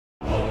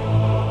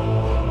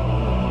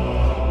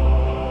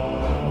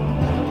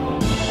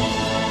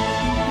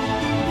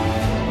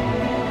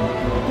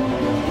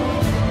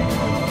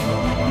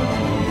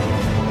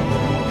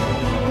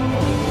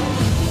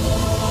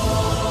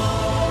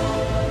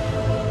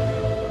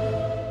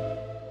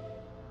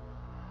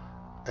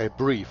A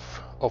brief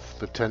of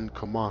the Ten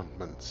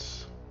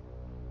Commandments.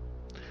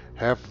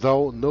 Have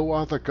thou no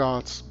other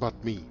gods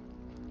but me.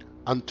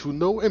 Unto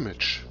no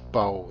image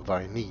bow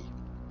thy knee.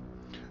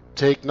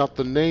 Take not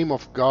the name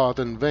of God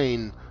in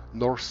vain,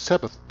 nor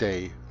Sabbath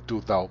day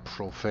do thou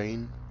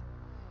profane.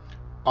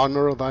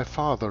 Honor thy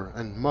father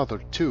and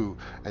mother too,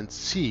 and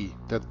see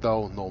that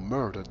thou no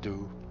murder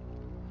do.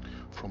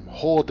 From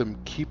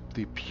whoredom keep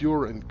thee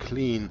pure and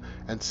clean,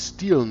 and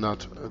steal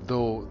not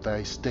though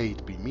thy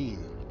state be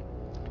mean.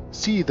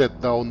 See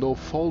that thou no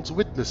false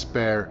witness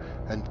bear,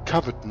 and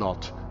covet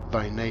not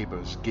thy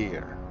neighbor's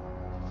gear.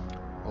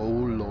 O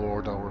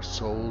Lord, our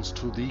souls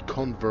to thee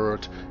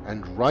convert,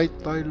 and write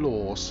thy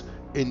laws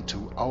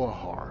into our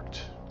heart.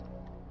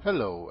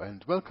 Hello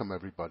and welcome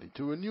everybody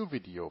to a new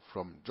video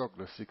from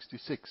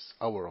Joggler66,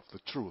 Hour of the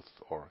Truth,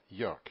 or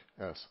Jörg,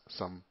 as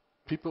some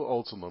people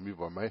also know me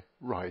by my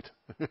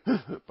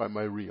by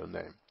my real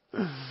name.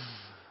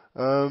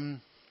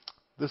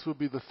 This will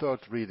be the third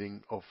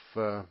reading of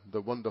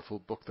the wonderful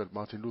book that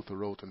Martin Luther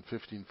wrote in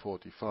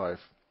 1545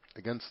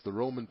 against the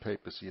Roman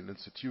papacy, an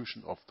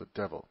institution of the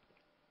devil.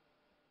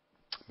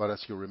 But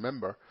as you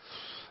remember,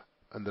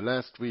 in the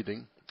last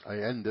reading I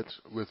ended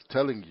with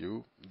telling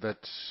you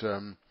that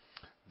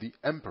the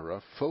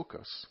emperor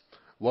Phocas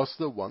was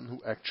the one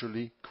who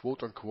actually,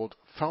 quote-unquote,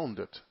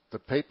 founded the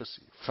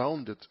papacy,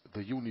 founded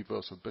the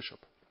universal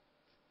bishop.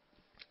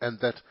 And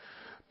that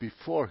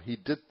before he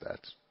did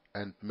that,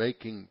 and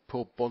making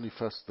Pope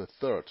Boniface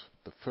III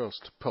the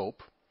first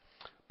pope,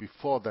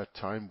 before that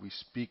time we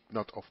speak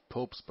not of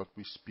popes, but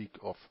we speak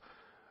of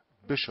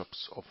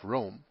bishops of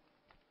Rome,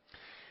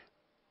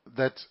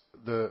 that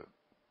the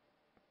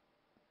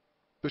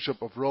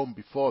Bishop of Rome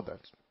before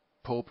that,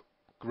 Pope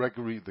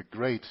Gregory the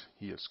Great,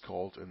 he is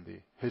called in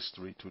the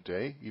history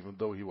today, even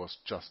though he was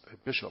just a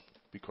bishop,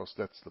 because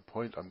that's the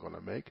point I'm going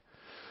to make,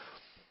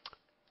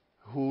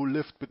 who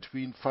lived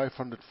between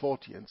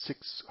 540 and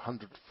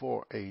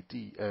 604 AD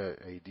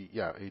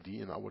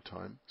in our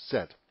time,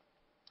 said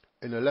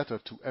in a letter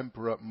to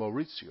Emperor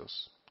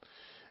Mauritius,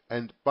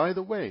 and by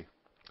the way,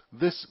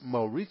 this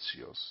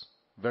Mauritius,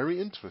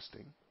 very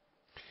interesting,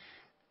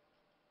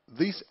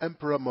 this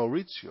Emperor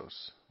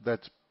Mauritius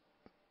that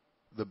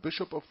the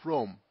Bishop of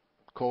Rome,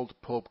 called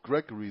Pope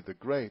Gregory the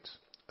Great,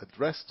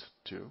 addressed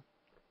to,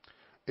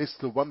 is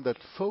the one that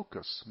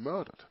Phocas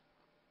murdered.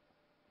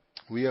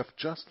 We have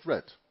just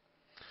read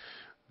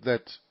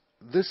that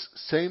this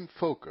same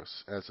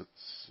Phocas, as it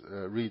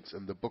reads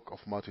in the book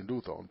of Martin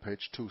Luther on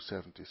page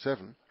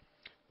 277,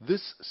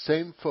 this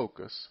same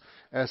Phocas,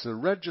 as a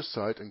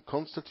regicide in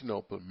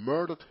Constantinople,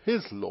 murdered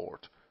his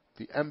lord,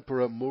 the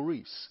Emperor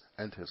Maurice,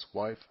 and his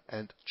wife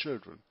and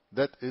children.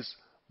 That is,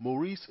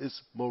 Maurice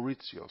is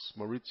Mauritius.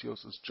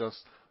 Mauritius is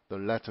just the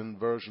Latin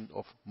version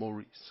of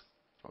Maurice.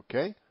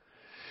 Okay?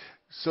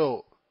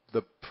 So,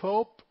 the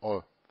Pope,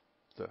 or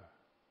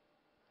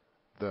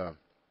the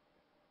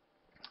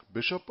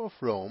Bishop of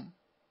Rome,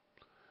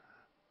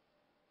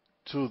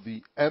 to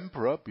the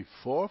Emperor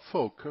before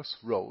Phocas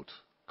wrote,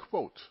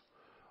 quote,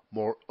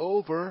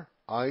 "Moreover,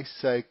 I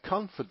say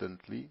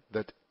confidently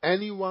that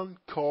anyone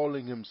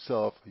calling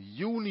himself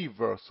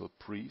universal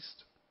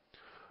priest,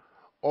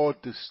 or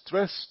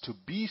distressed to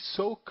be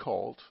so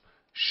called,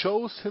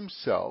 shows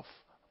himself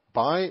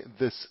by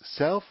this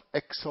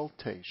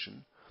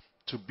self-exaltation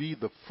to be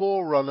the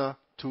forerunner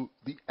to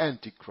the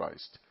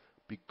Antichrist,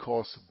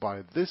 because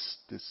by this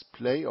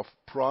display of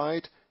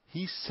pride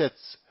he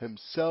sets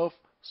himself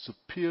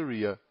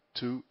superior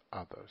to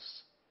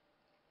others."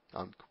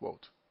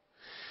 Unquote.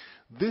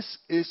 This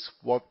is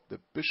what the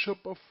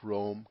Bishop of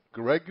Rome,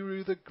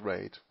 Gregory the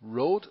Great,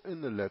 wrote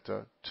in a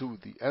letter to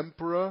the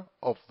Emperor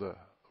of the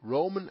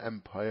Roman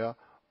Empire,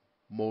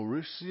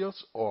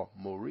 Mauritius or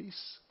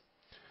Maurice,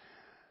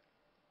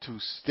 to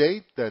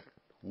state that,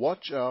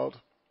 watch out,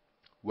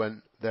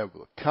 when there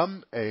will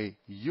come a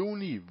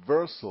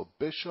universal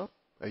bishop,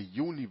 a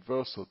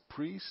universal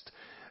priest,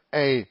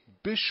 a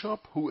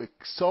bishop who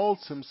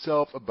exalts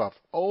himself above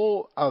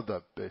all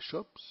other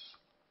bishops,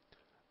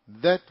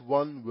 that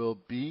one will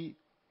be,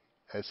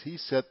 as he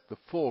said, the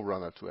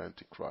forerunner to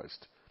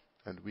Antichrist.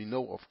 And we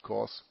know, of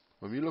course,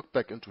 when we look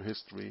back into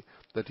history,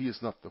 that he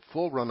is not the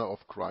forerunner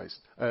of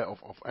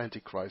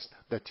Antichrist,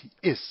 that he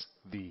is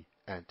the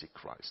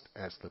Antichrist,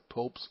 as the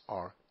popes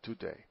are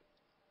today.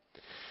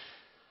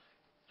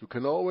 You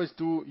can always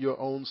do your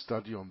own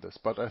study on this,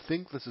 but I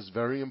think this is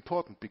very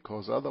important,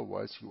 because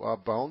otherwise you are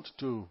bound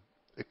to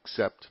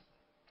accept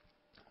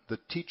the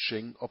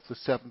teaching of the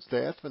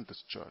Seventh-day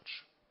Adventist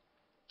Church.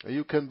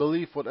 You can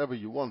believe whatever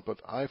you want,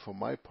 but I, for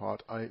my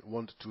part, I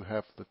want to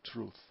have the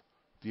truth,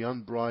 the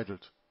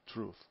unbridled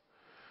truth.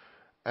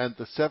 And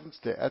the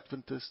Seventh-day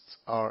Adventists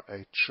are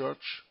a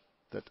church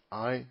that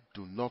I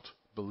do not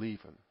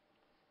believe in.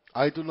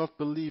 I do not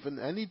believe in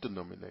any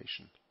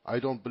denomination. I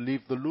don't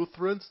believe the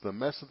Lutherans, the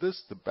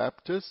Methodists, the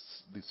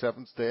Baptists, the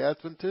Seventh-day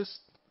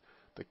Adventists,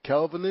 the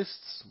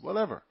Calvinists,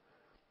 whatever.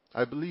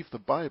 I believe the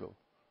Bible,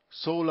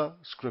 sola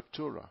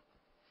scriptura.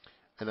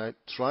 And I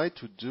try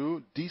to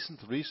do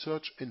decent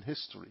research in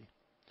history.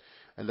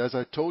 And as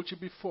I told you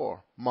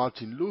before,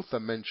 Martin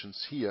Luther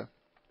mentions here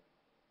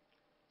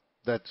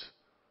that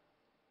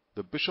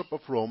the Bishop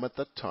of Rome at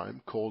that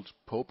time, called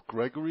Pope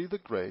Gregory the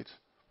Great,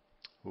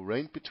 who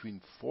reigned between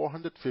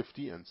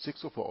 450 and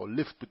 604, or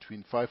lived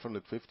between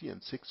 550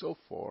 and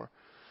 604,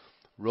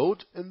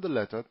 wrote in the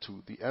letter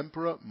to the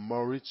Emperor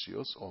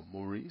Mauritius, or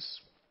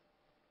Maurice,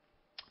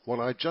 what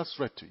I just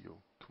read to you,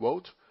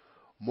 quote,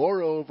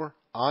 "Moreover,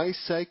 I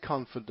say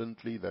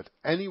confidently that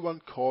anyone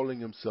calling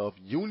himself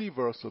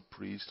universal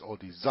priest or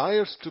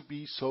desires to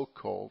be so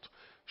called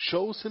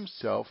shows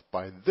himself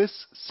by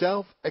this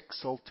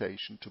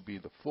self-exaltation to be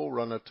the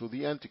forerunner to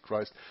the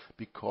Antichrist,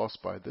 because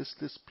by this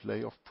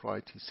display of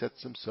pride he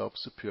sets himself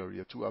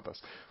superior to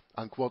others."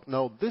 Unquote.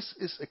 Now this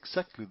is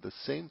exactly the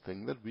same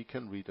thing that we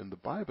can read in the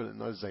Bible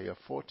in Isaiah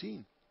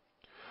 14.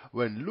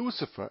 When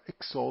Lucifer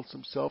exalts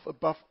himself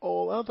above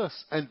all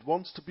others and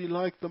wants to be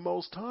like the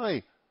Most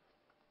High.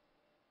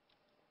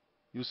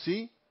 You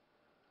see,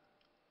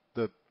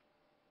 the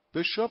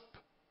bishop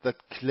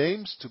that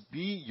claims to be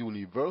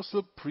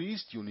universal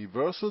priest,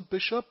 universal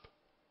bishop,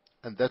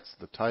 and that's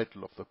the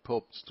title of the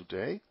popes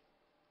today,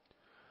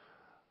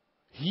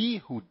 he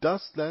who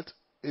does that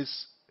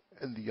is,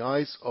 in the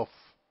eyes of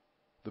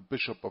the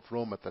Bishop of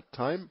Rome at that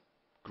time,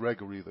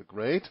 Gregory the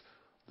Great,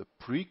 the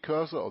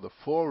precursor or the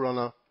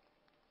forerunner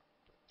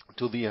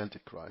to the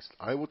Antichrist.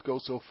 I would go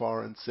so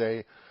far and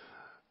say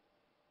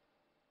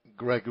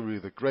Gregory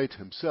the Great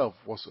himself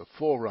was a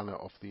forerunner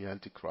of the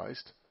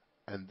Antichrist,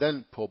 and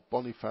then Pope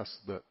Boniface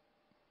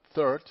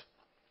III,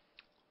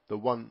 the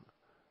one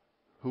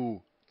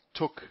who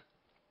took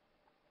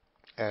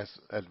as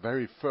at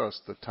very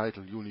first the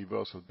title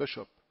Universal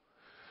Bishop,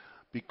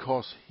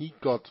 because he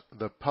got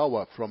the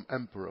power from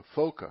Emperor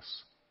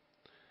Phocas,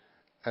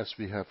 as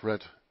we have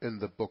read in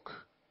the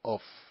book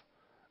of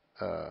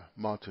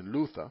Martin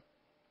Luther,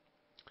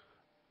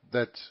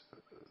 that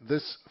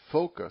this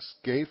Phocas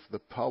gave the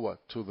power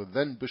to the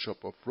then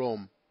Bishop of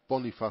Rome,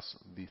 Boniface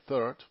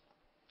III.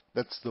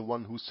 That's the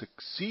one who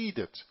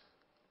succeeded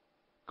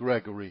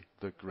Gregory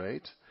the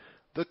Great,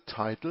 the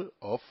title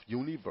of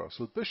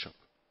Universal Bishop,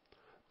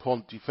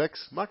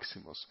 Pontifex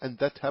Maximus, and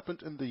that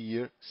happened in the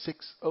year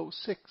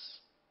 606.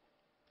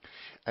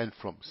 And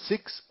from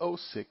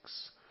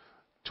 606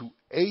 to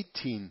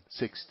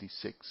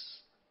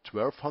 1866,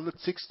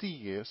 1260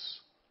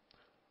 years,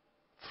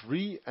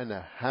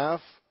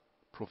 3.5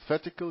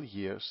 prophetical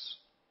years,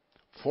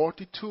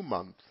 42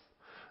 months,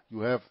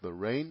 you have the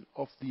reign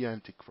of the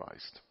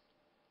Antichrist.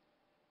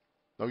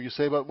 Now you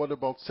say, but what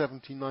about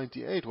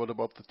 1798? What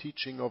about the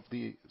teaching of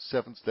the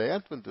Seventh-day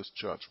Adventist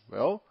Church?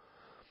 Well,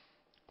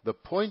 the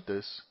point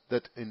is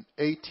that in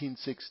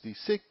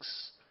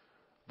 1866,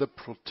 the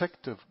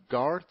protective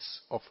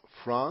guards of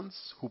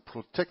France, who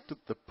protected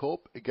the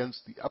Pope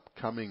against the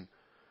upcoming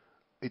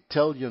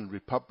Italian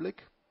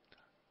Republic,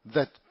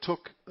 that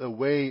took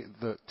away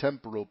the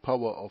temporal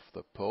power of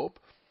the Pope,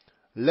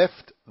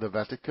 left the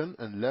Vatican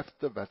and left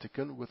the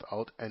Vatican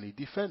without any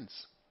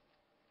defense.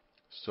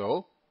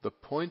 So, the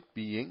point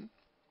being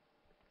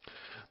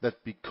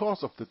that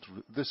because of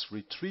this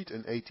retreat in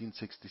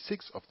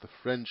 1866 of the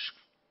French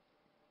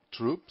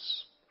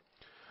troops,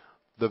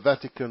 the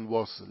Vatican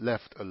was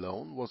left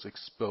alone, was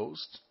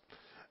exposed,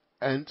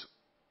 and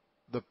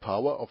the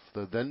power of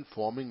the then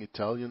forming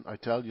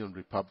Italian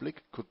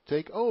Republic could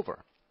take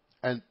over,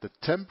 and the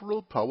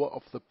temporal power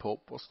of the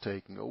Pope was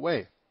taken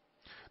away.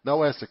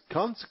 Now, as a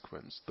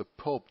consequence, the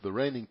Pope, the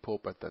reigning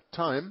Pope at that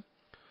time,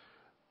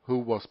 who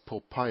was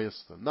Pope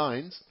Pius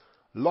IX,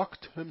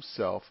 locked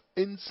himself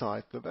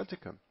inside the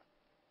Vatican.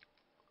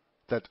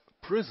 That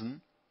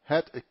prison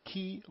had a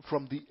key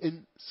from the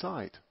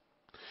inside.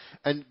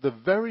 And the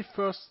very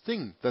first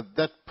thing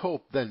that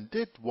Pope then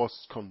did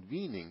was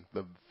convening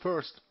the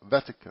First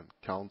Vatican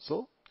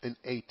Council in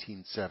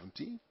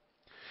 1870,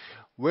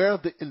 where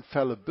the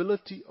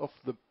infallibility of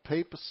the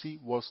papacy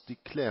was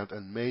declared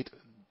and made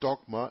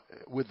dogma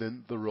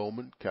within the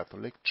Roman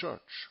Catholic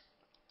Church.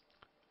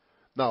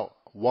 Now,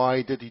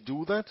 why did he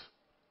do that?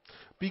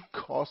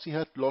 Because he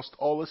had lost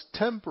all his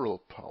temporal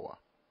power.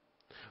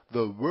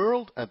 The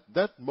world at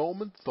that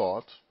moment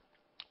thought,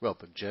 well,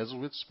 the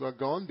Jesuits were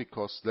gone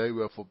because they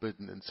were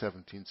forbidden in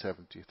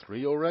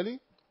 1773 already,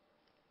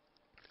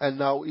 and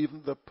now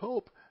even the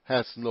Pope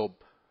has no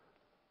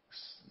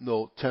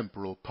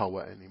temporal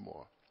power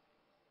anymore,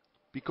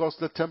 because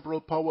the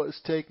temporal power is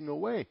taken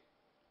away.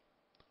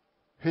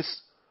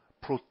 His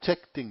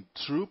protecting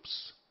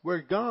troops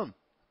were gone,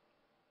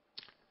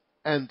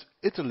 and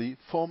Italy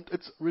formed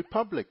its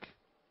republic.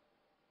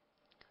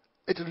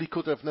 Italy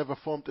could have never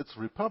formed its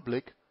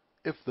republic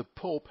if the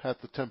Pope had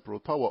the temporal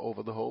power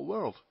over the whole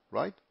world,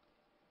 right?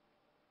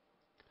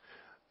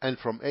 And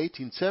from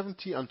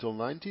 1870 until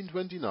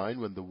 1929,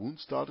 when the wound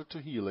started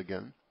to heal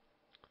again,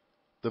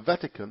 the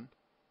Vatican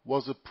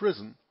was a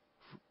prison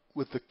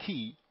with the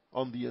key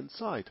on the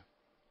inside.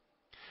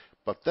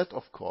 But that,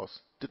 of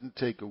course, didn't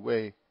take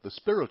away the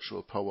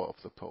spiritual power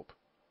of the Pope.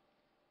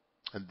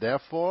 And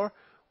therefore,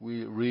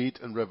 we read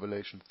in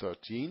Revelation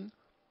 13,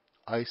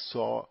 I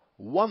saw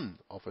one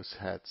of his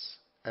heads,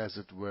 as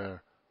it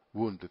were,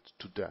 wounded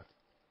to death.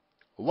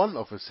 one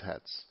of his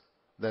heads.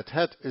 That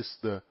head is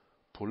the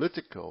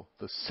political,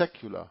 the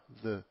secular,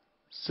 the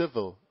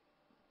civil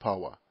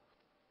power,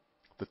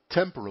 the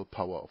temporal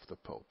power of the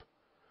Pope.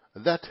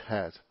 That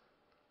head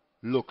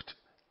looked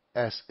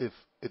as if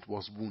it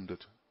was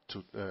wounded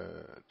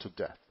to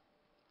death.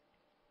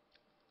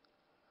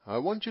 I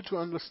want you to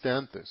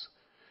understand this,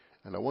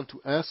 and I want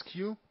to ask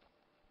you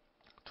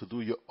to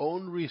do your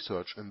own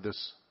research in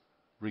this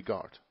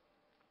regard.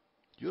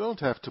 You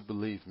don't have to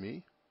believe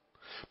me,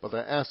 but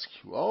I ask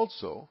you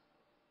also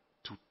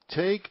to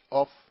take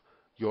off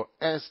your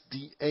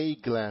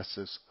SDA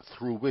glasses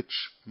through which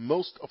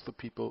most of the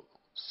people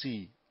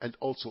see, and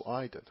also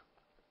I did.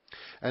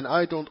 And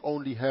I don't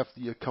only have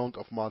the account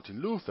of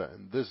Martin Luther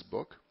in this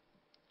book,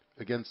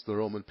 Against the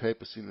Roman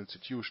Papacy and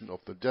Institution of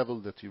the Devil,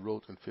 that he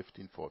wrote in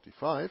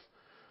 1545.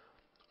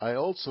 I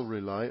also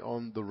rely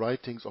on the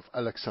writings of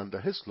Alexander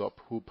Hislop,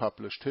 who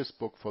published his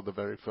book for the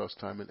very first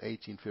time in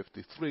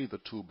 1853, The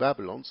Two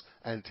Babylons,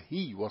 and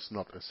he was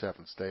not a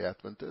Seventh-day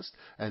Adventist,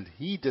 and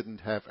he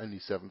didn't have any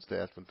Seventh-day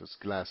Adventist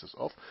glasses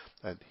off,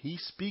 and he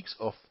speaks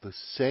of the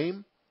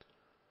same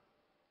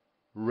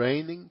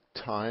reigning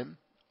time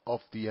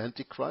of the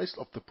Antichrist,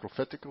 of the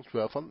prophetical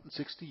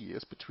 1260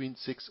 years between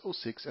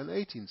 606 and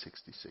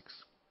 1866.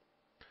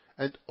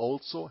 And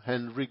also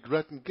Henry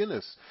Gretton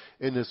Guinness,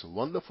 in his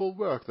wonderful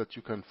work that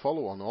you can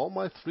follow on all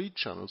my 3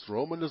 channels,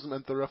 Romanism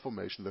and the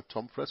Reformation, that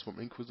Tom Fress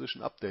from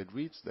Inquisition Update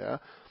reads there,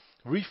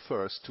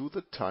 refers to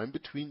the time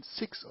between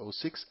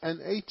 606 and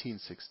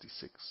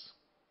 1866.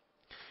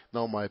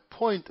 Now my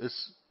point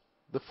is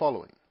the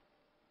following.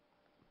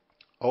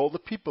 All the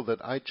people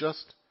that I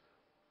just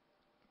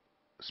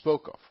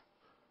spoke of,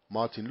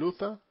 Martin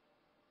Luther,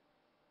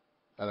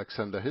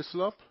 Alexander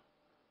Hislop,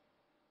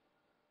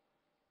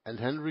 and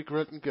Henry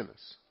Gretton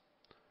Guinness.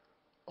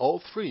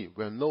 All 3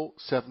 were no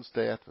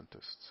Seventh-day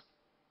Adventists.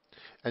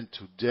 And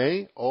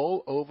today,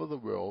 all over the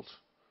world,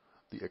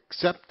 the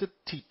accepted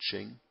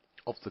teaching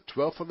of the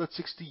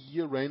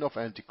 1260-year reign of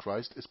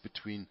Antichrist is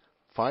between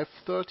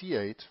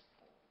 538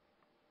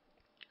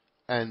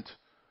 and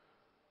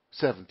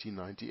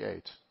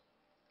 1798.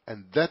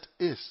 And that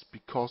is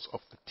because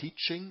of the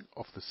teaching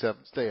of the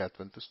Seventh-day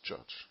Adventist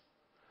Church.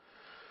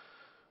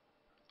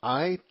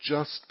 I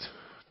just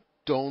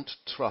don't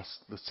trust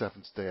the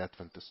Seventh-day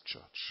Adventist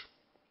Church.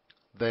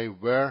 They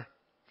were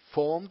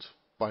formed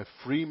by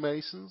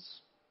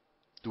Freemasons.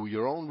 Do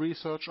your own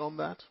research on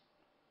that.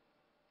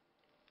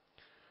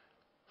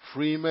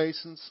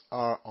 Freemasons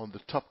are on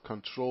the top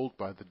controlled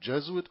by the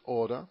Jesuit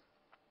order.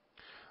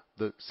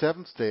 The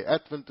Seventh-day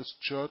Adventist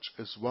Church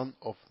is one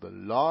of the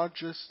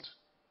largest,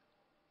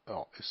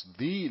 is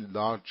the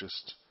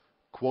largest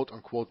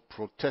quote-unquote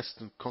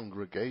Protestant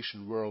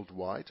congregation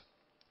worldwide.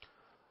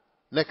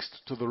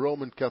 Next to the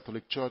Roman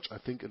Catholic Church, I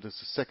think it is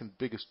the second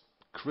biggest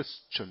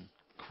Christian,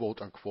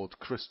 quote-unquote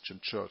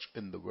Christian church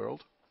in the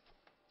world.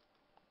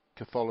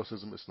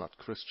 Catholicism is not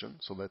Christian,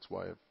 so that's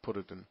why I put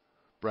it in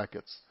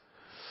brackets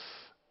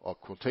or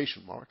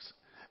quotation marks.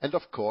 And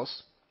of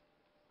course,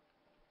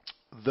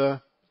 the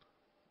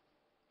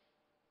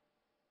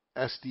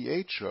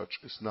SDA Church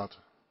is not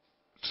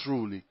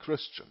truly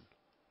Christian,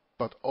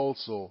 but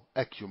also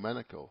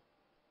ecumenical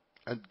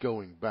and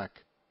going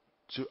back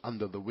to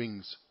under the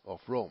wings of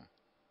Rome.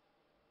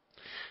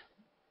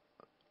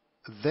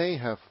 They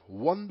have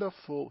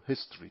wonderful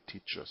history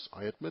teachers,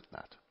 I admit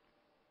that.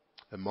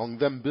 Among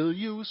them Bill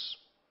Hughes,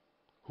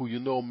 who you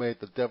know made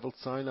the devil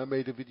sign. I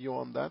made a video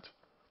on that.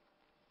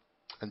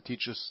 And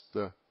teaches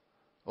the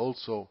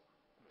also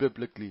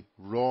biblically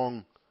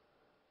wrong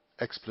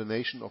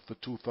explanation of the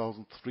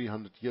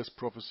 2,300 years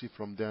prophecy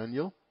from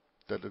Daniel.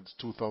 That it's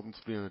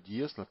 2,300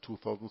 years, not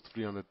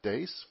 2,300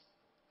 days.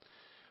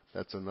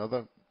 That's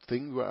another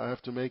thing where I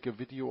have to make a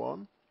video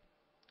on.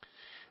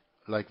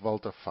 Like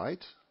Walter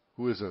Veit,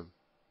 who is a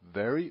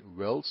very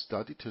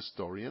well-studied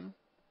historian.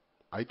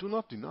 I do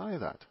not deny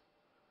that.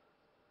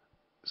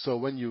 So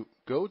when you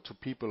go to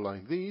people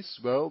like these,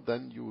 well,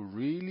 then you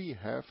really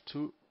have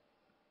to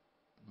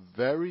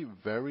very,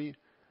 very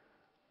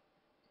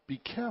be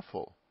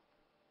careful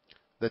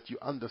that you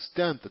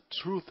understand the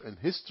truth and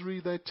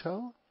history they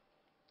tell,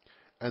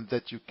 and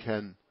that you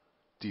can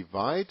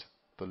divide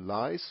the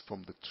lies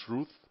from the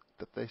truth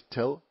that they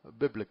tell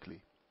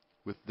biblically,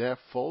 with their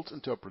false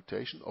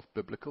interpretation of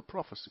biblical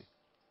prophecy.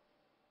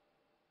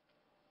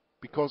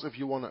 Because if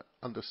you want to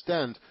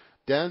understand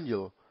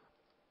Daniel,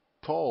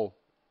 Paul,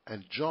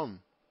 and John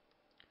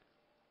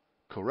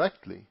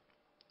correctly,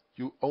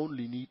 you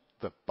only need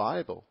the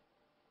Bible,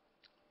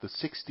 the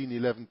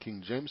 1611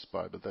 King James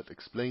Bible that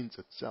explains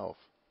itself.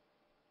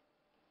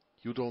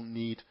 You don't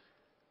need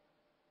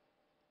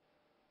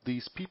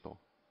these people.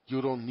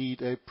 You don't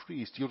need a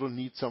priest. You don't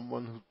need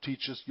someone who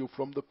teaches you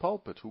from the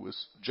pulpit, who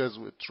is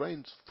Jesuit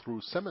trained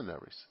through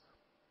seminaries.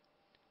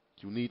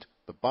 You need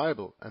the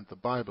Bible and the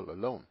Bible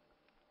alone.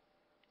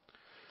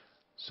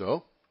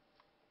 So,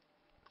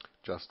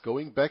 just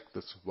going back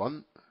this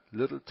one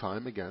little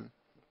time again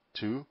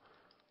to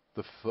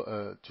the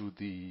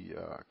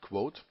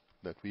quote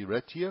that we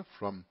read here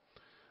from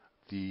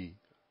the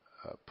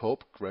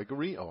Pope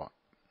Gregory, or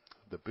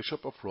the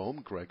Bishop of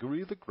Rome,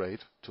 Gregory the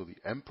Great, to the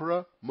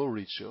Emperor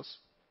Mauritius,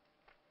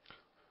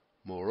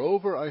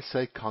 "Moreover, I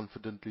say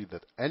confidently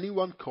that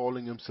anyone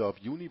calling himself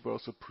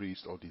universal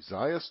priest or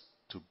desires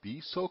to be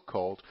so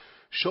called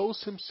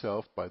shows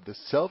himself by this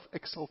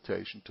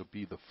self-exaltation to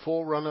be the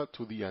forerunner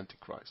to the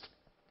Antichrist,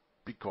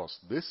 because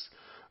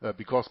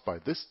by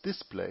this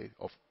display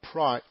of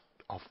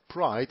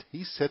pride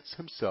he sets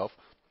himself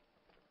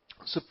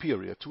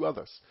superior to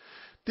others."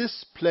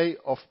 Display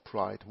of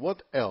pride.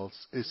 What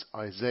else is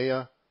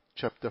Isaiah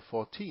chapter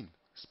 14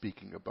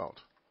 speaking about?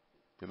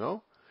 You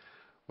know?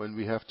 When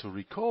we have to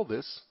recall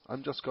this,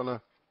 I'm just going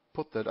to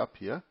put that up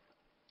here.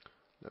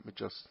 Let me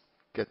just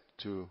get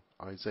to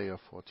Isaiah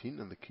 14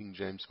 in the King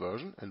James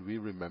Version, and we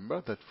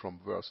remember that from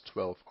verse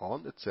 12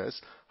 on it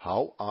says,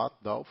 "How art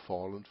thou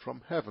fallen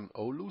from heaven,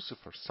 O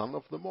Lucifer, son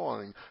of the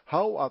morning?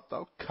 How art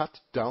thou cut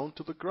down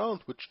to the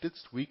ground, which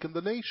didst weaken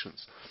the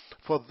nations?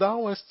 For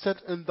thou hast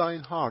said in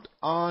thine heart,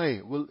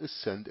 I will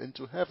ascend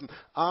into heaven.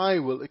 I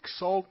will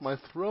exalt my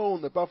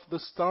throne above the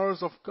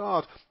stars of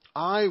God.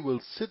 I will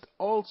sit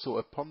also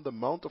upon the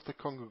mount of the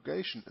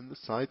congregation in the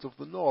sides of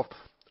the north.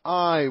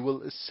 I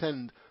will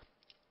ascend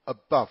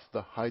above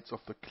the heights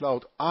of the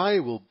cloud. I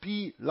will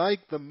be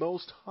like the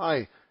Most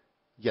High.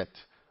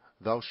 Yet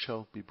thou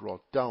shalt be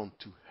brought down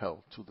to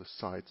hell, to the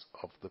sides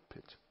of the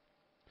pit."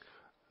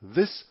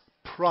 This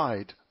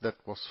pride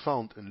that was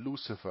found in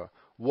Lucifer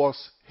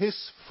was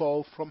his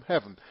fall from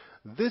heaven.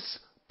 This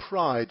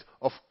pride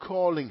of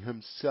calling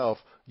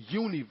himself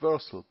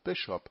universal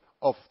bishop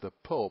of the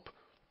Pope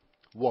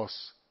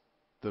was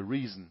the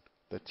reason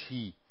that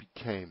he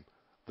became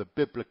the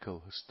biblical,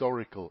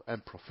 historical,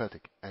 and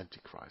prophetic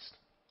Antichrist.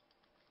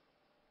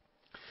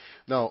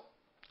 Now,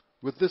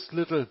 with this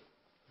little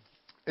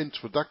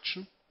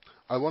introduction,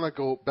 I want to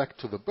go back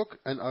to the book,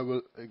 and I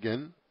will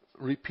again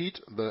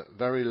repeat the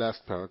very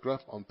last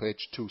paragraph on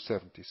page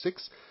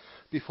 276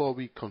 before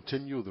we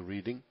continue the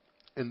reading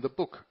in the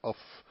book of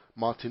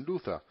Martin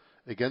Luther,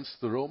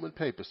 Against the Roman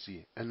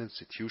Papacy, an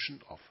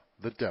Institution of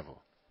the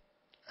Devil.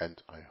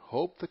 And I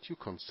hope that you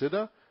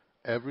consider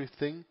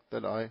everything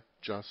that I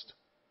just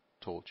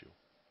told you.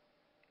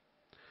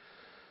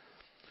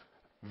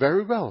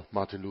 "Very well,"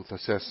 Martin Luther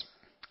says,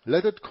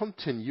 "let it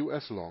continue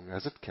as long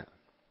as it can.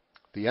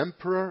 The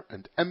emperor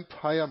and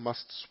empire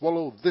must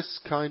swallow this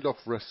kind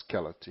of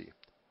rascality.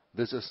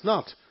 This is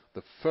not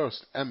the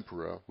first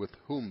emperor with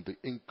whom the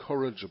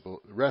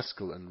incorrigible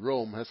rascal in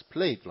Rome has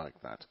played like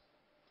that.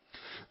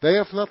 They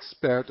have not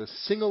spared a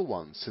single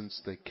one since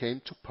they came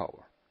to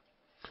power.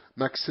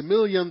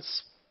 Maximilian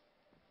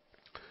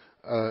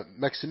I,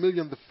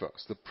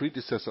 the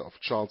predecessor of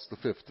Charles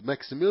V,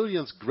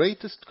 Maximilian's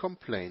greatest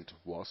complaint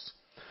was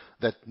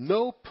that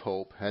no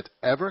pope had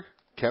ever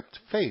kept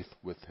faith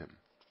with him.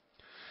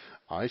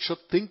 I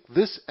should think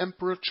this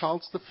Emperor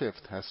Charles V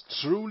has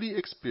truly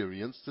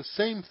experienced the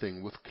same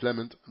thing with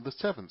Clement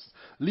VII,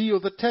 Leo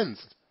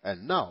X,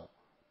 and now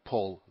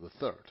Paul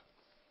III.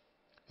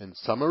 In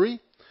summary,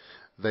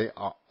 they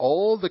are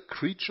all the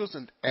creatures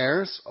and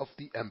heirs of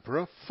the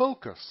Emperor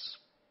Phocas,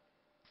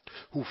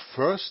 who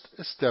first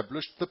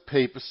established the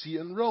papacy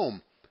in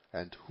Rome,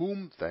 and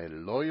whom they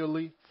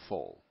loyally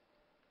follow.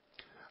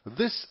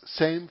 This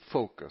same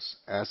Phocas,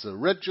 as a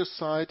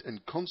regicide in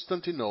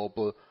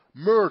Constantinople,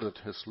 murdered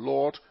his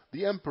lord,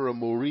 the Emperor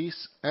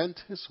Maurice, and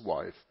his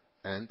wife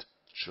and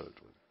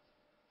children.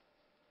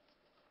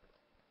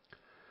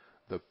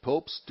 The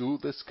popes do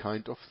this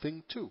kind of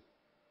thing too.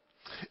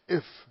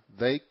 If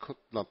they could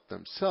not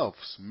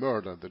themselves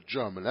murder the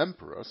German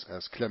emperors,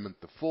 as Clement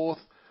IV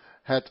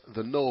had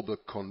the noble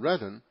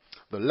Conradin,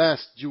 the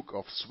last Duke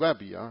of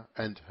Swabia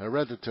and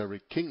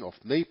hereditary King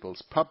of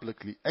Naples,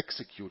 publicly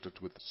executed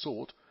with the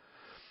sword,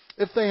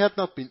 if they had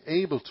not been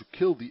able to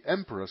kill the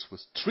emperors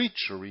with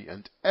treachery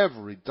and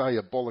every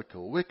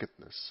diabolical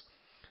wickedness,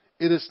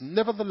 it is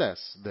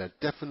nevertheless their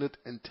definite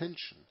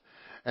intention,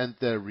 and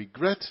their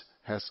regret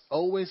has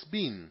always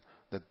been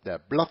that their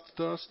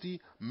bloodthirsty,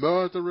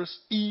 murderous,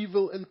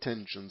 evil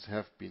intentions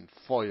have been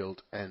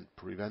foiled and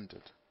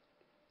prevented.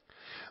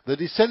 The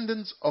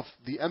descendants of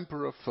the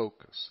Emperor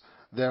Phocas,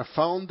 their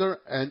founder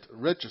and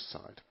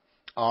regicide,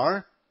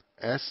 are,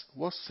 as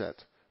was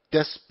said,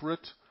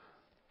 desperate,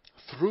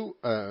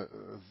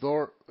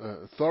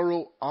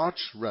 thorough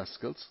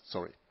arch-rascals.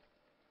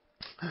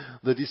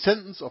 The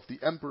descendants of the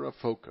Emperor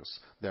Phocas,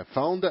 their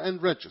founder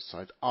and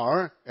regicide,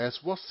 are,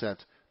 as was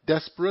said,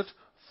 desperate,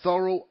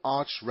 thorough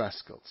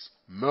arch-rascals,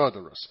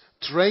 murderers,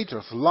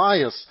 traitors,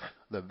 liars,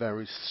 the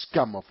very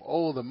scum of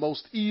all the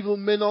most evil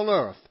men on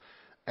earth,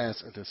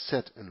 as it is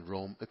said in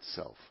Rome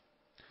itself.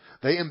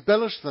 They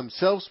embellish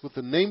themselves with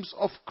the names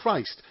of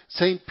Christ,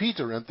 Saint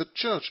Peter, and the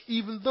Church,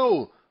 even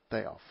though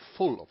they are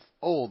full of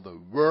all the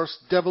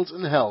worst devils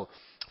in hell,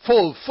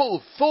 full,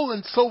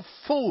 and so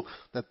full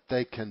that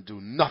they can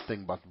do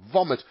nothing but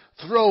vomit,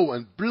 throw,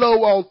 and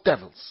blow out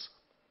devils.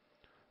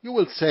 You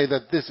will say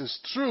that this is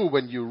true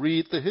when you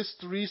read the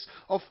histories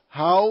of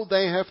how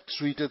they have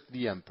treated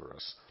the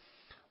emperors.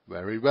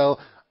 Very well,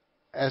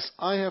 as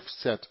I have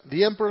said,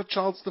 the Emperor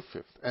Charles V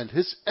and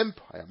his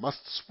empire must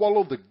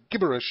swallow the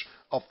gibberish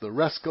of the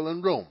rascal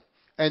in Rome,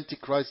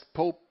 Antichrist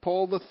Pope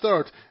Paul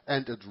III,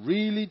 and it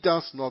really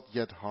does not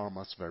yet harm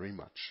us very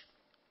much.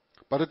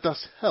 But it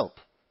does help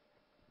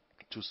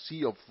the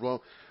See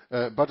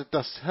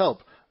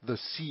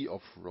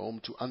of Rome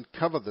to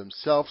uncover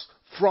themselves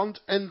front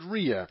and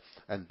rear,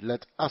 and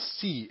let us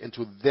see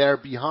into their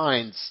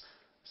behinds,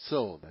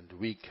 so that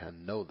we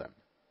can know them.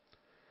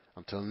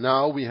 Until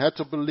now we had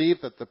to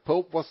believe that the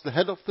Pope was the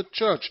head of the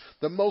Church,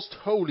 the most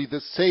holy, the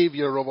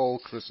saviour of all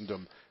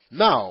Christendom.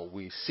 Now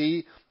we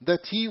see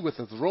that he, with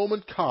his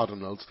Roman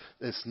cardinals,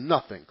 is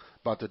nothing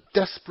but a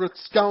desperate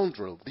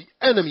scoundrel, the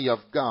enemy of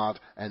God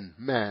and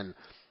man,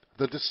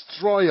 the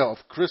destroyer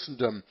of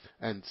Christendom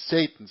and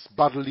Satan's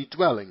bodily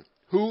dwelling,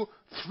 who,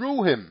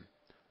 through him,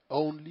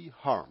 only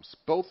harms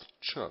both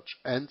Church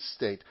and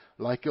State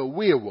like a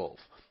werewolf,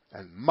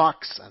 and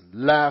mocks and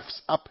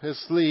laughs up his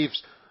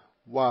sleeves,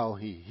 while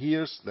he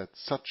hears that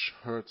such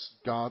hurts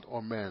God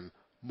or man.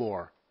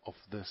 More of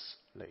this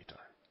later.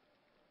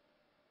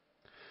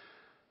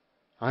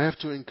 I have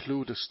to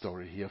include a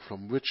story here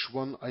from which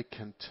one I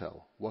can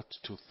tell what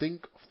to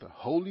think of the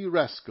holy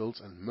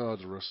rascals and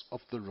murderers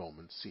of the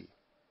Roman See.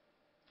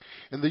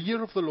 In the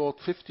year of the Lord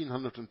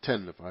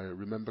 1510, if I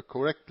remember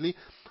correctly,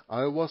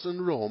 I was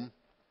in Rome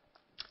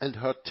and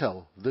heard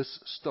tell this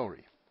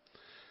story.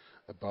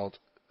 About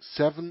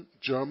 7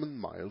 German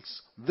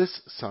miles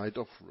this side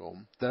of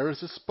Rome, there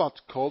is a spot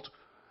called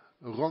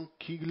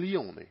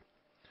Ronchiglione,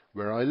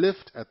 where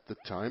lived at the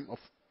time of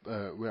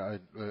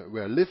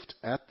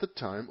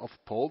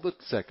Paul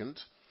II,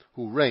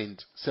 who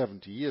reigned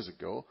 70 years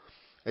ago,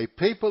 a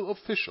papal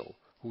official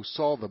who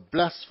saw the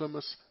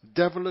blasphemous,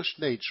 devilish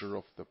nature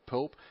of the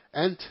Pope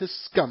and his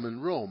scum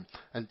in Rome,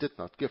 and did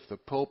not give the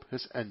Pope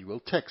his annual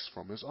tax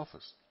from his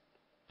office.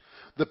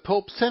 The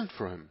Pope sent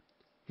for him.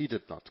 He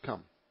did not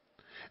come.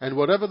 And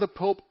whatever the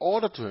Pope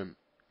ordered to him,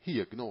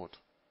 he ignored.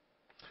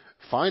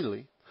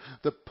 Finally,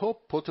 the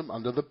Pope put him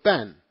under the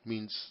ban,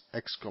 means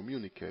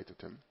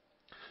excommunicated him.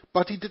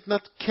 But he did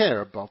not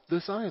care about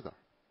this either.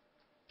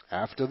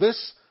 After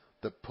this,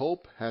 the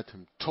Pope had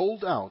him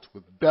tolled out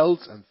with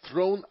bells and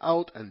thrown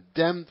out and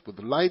damned with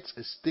lights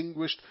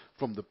extinguished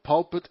from the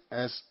pulpit,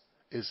 as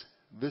is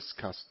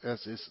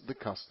the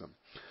custom.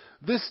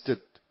 This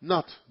did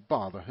not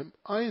bother him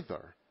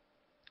either.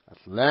 At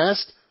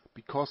last,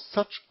 because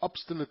such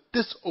obstinate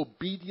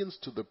disobedience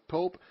to the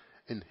Pope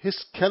in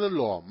his canon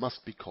law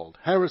must be called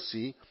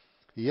heresy,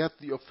 he had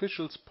the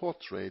official's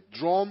portrait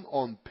drawn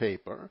on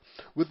paper,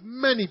 with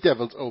many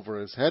devils over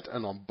his head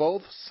and on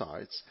both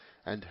sides,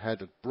 and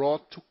had it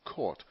brought to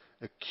court,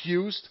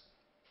 accused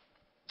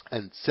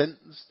and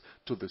sentenced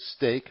to the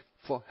stake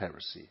for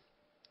heresy.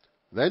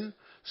 Then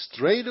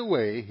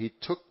straightway he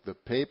took the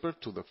paper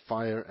to the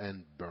fire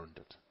and burned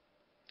it.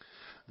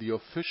 The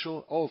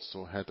official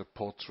also had a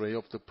portrait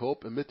of the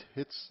Pope amid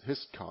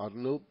his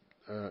cardinals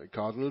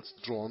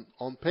drawn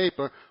on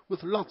paper,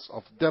 with lots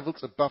of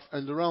devils above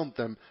and around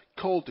them,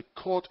 called a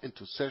court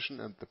into session,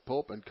 and the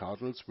Pope and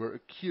cardinals were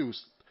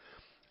accused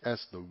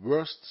as the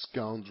worst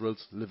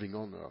scoundrels living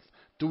on earth,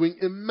 doing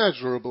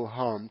immeasurable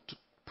harm to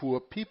poor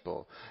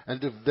people,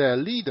 and if their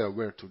leader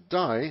were to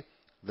die,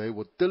 they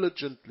would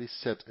diligently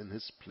set in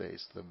his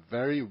place the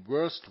very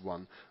worst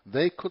one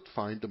they could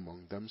find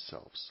among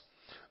themselves.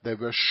 They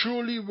were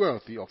surely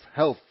worthy of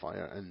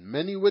hellfire, and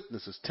many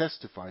witnesses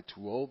testified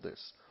to all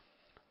this.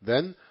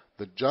 Then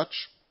the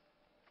judge,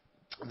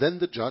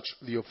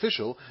 the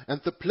official,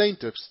 and the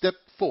plaintiff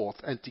stepped forth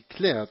and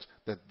declared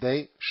that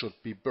they should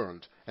be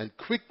burned. And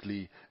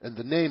quickly, in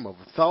the name of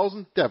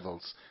 1,000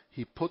 devils,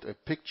 he put a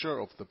picture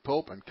of the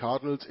Pope and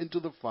cardinals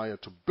into the fire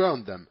to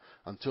burn them,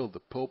 until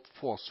the Pope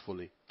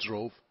forcefully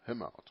drove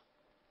him out.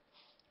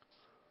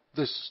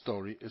 This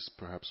story is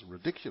perhaps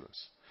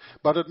ridiculous,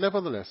 but it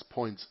nevertheless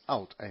points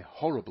out a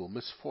horrible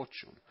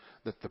misfortune,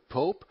 that the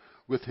Pope,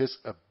 with his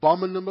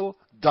abominable,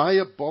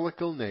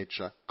 diabolical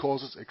nature,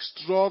 causes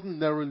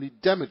extraordinarily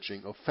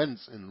damaging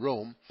offense in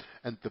Rome,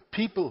 and the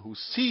people who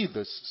see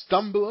this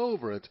stumble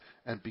over it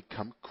and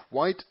become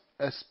quite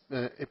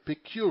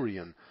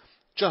Epicurean,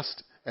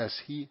 just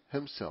as he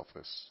himself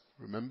is.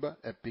 Remember,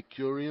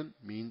 Epicurean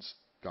means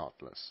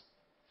godless.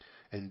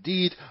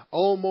 Indeed,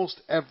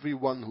 almost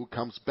everyone who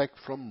comes back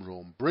from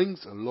Rome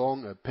brings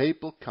along a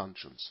papal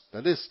conscience,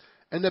 that is,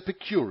 an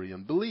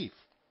Epicurean belief,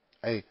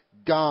 a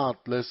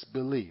godless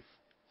belief.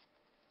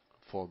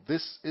 For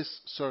this is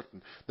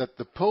certain, that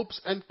the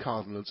popes and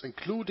cardinals,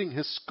 including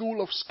his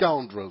school of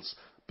scoundrels,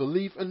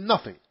 believe in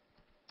nothing.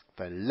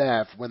 They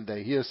laugh when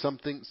they hear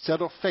something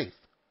said of faith.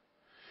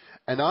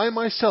 And I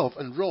myself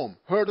in Rome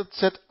heard it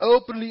said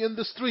openly in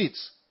the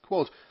streets,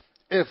 quote,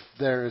 "If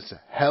there is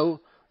a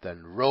hell,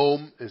 then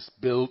Rome is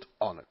built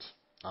on it,"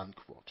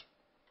 unquote.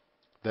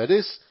 That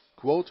is,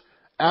 quote,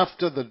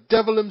 "After the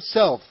devil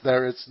himself,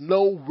 there is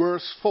no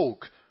worse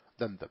folk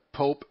than the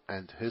Pope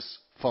and his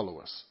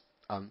followers,"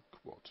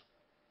 unquote.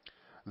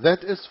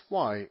 That is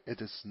why it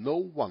is no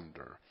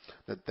wonder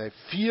that they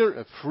fear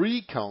a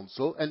free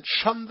council and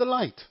shun the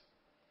light.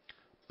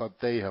 but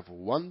they have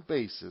one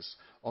basis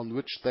on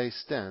which they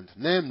stand,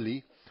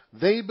 namely,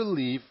 they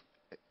believe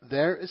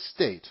their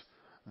estate,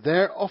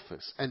 their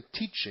office and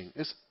teaching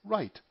is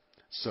right.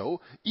 So,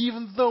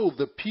 even though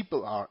the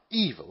people are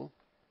evil,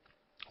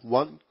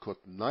 one could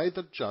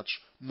neither judge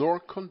nor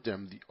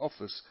condemn the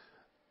office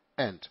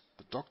and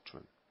the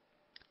doctrine.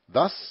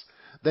 Thus,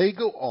 they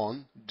go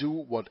on, do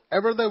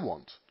whatever they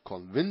want,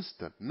 convinced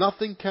that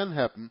nothing can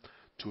happen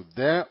to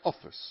their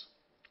office,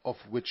 of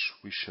which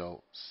we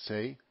shall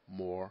say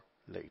more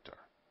later.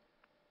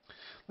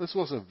 This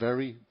was a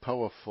very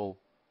powerful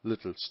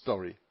little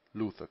story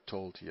Luther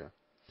told here.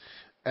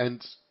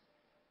 And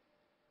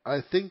I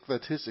think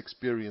that his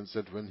experience,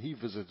 that when he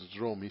visited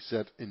Rome, he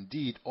said,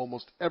 indeed,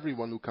 almost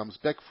everyone who comes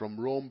back from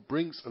Rome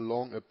brings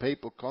along a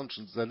papal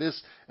conscience, that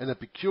is, an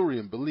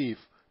Epicurean belief.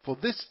 For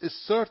this is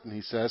certain,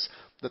 he says,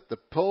 that the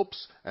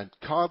popes and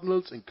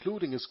cardinals,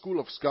 including a school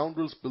of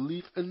scoundrels,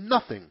 believe in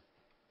nothing.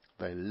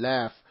 They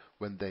laugh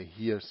when they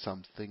hear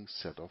something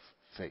said of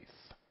faith.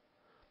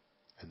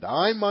 And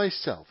I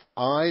myself,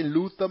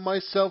 Luther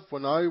myself,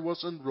 when I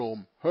was in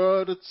Rome,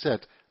 heard it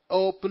said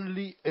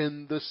openly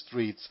in the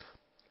streets,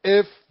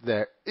 if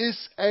there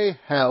is a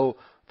hell,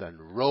 then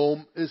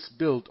Rome is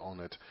built on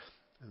it.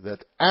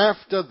 That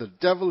after the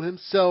devil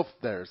himself,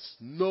 there's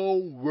no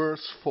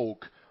worse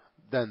folk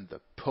than the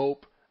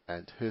Pope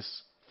and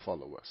his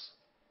followers.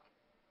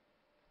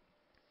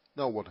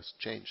 Now, what has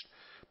changed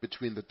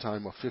between the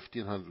time of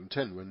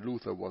 1510, when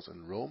Luther was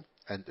in Rome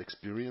and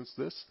experienced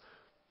this,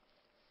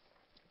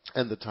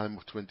 and the time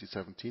of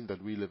 2017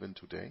 that we live in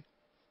today,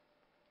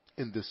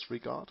 in this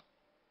regard?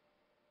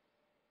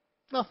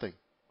 Nothing.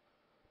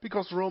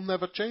 Because Rome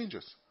never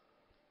changes.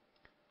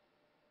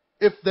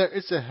 If there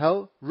is a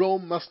hell,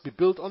 Rome must be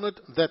built on it.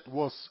 That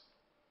was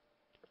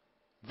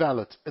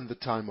valid in the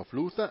time of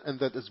Luther, and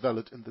that is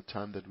valid in the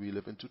time that we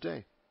live in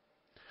today.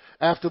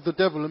 After the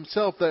devil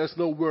himself, there is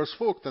no worse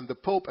folk than the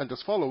Pope and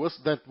his followers.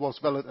 That was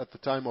valid at the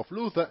time of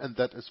Luther, and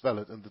that is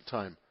valid in the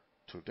time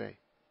today.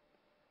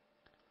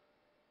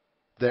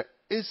 There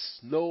is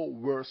no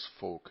worse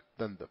folk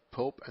than the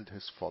Pope and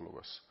his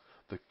followers.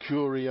 The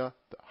Curia,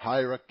 the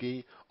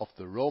hierarchy of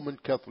the Roman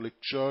Catholic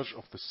Church,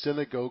 of the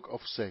synagogue of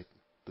Satan,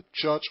 the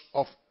church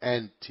of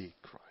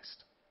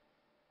Antichrist.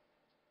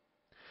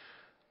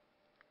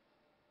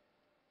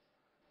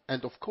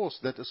 And of course,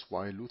 that is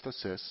why Luther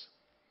says,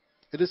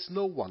 it is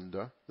no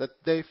wonder that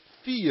they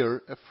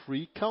fear a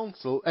free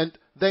council and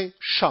they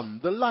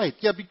shun the light.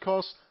 Yeah,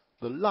 because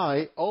the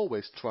lie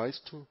always tries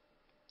to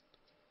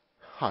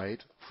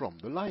hide from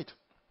the light,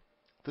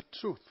 the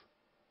truth,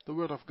 the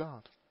Word of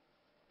God.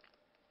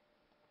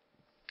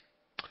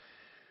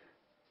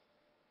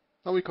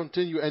 Now we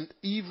continue, and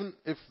even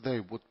if they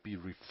would be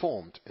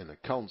reformed in a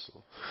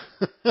council,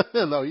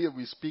 now here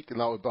we speak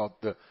now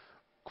about the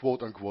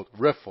quote-unquote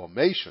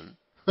Reformation,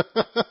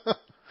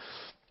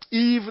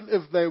 even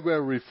if they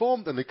were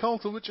reformed in a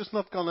council, which is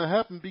not going to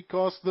happen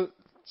because the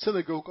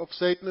synagogue of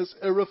Satan is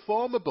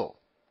irreformable.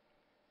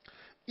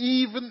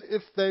 Even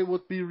if they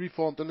would be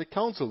reformed in a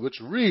council,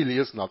 which really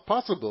is not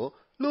possible,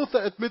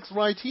 Luther admits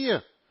right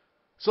here.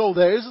 So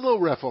there is no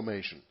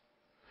Reformation.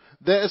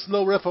 There is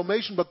no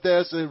Reformation, but there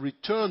is a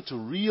return to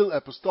real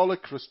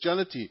apostolic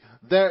Christianity.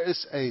 There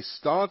is a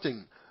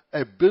starting,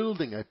 a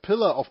building, a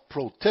pillar of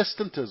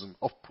Protestantism,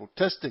 of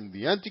protesting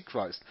the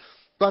Antichrist.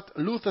 But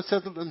Luther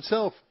said it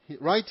himself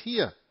right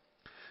here.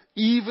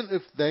 Even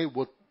if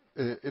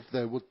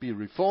they would be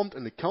reformed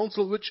in a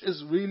council, which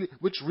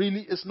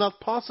really is not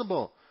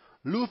possible.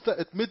 Luther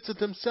admits it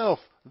himself.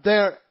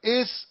 There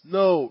is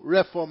no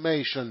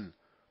Reformation.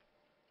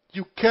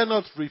 You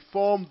cannot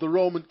reform the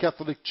Roman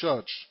Catholic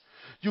Church.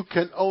 You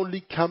can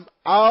only come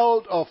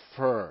out of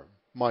her,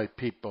 my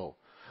people.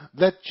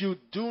 That you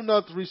do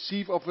not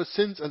receive of her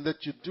sins, and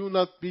that you do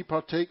not be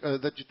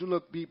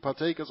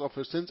partakers of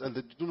her sins, and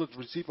that you do not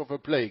receive of her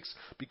plagues,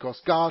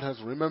 because God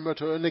has remembered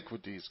her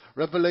iniquities.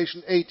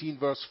 Revelation 18,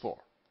 verse 4.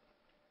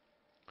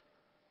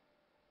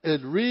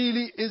 It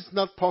really is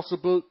not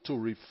possible to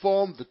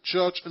reform the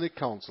church in a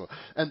council,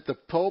 and the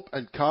Pope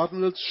and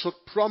cardinals should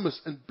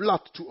promise in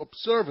blood to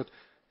observe it.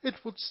 It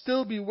would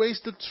still be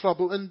wasted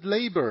trouble and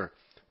labor.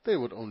 They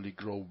would only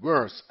grow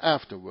worse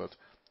afterward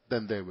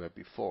than they were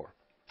before,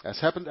 as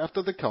happened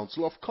after the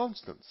Council of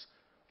Constance.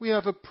 We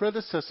have a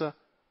predecessor,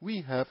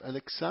 we have an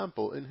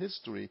example in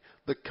history,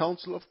 the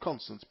Council of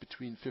Constance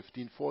between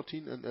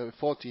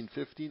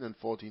 1415 and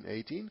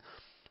 1418,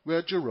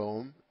 where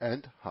Jerome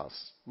and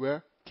Huss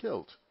were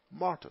killed,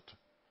 martyred.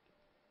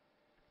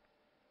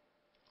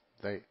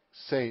 They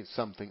say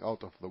something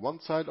out of the one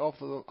side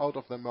out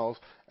of their mouth,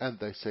 and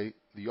they say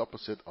the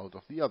opposite out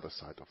of the other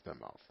side of their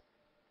mouth.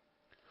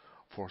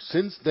 For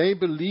since they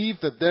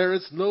believe that there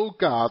is no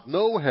God,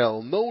 no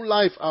hell, no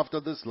life after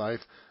this life,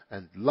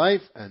 and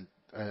live and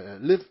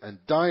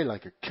die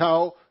like a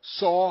cow,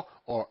 saw,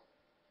 or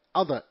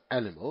other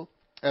animal,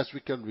 as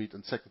we can read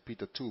in 2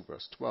 Peter 2,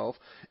 verse 12,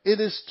 it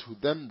is to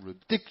them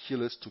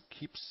ridiculous to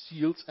keep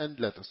seals and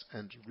letters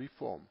and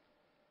reform.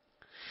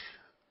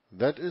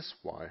 That is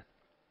why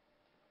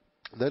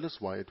That is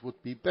why it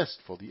would be best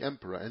for the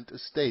emperor and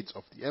estates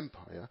of the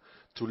empire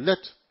to let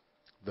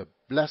the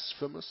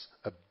blasphemous,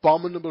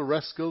 abominable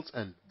rascals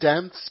and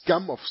damned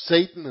scum of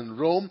Satan in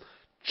Rome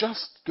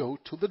just go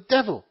to the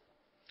devil.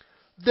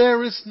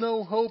 There is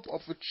no hope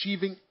of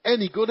achieving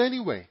any good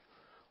anyway.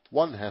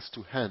 One has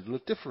to handle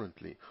it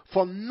differently,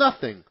 for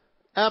nothing,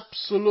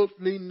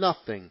 absolutely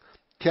nothing,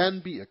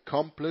 can be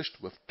accomplished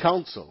with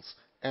councils,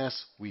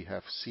 as we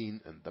have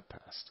seen in the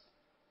past.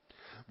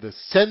 The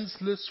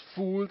senseless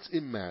fools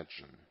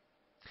imagine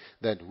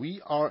that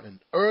we are in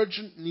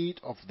urgent need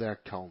of their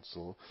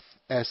counsel,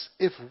 as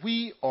if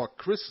we or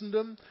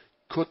Christendom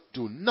could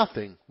do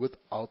nothing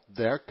without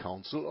their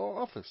counsel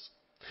or office,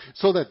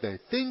 so that they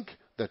think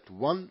that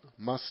one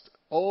must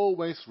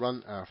always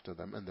run after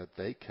them, and that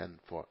they can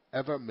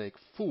forever make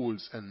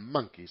fools and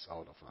monkeys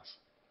out of us.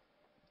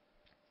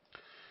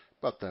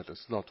 But that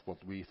is not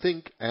what we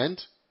think,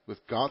 and,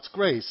 with God's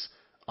grace,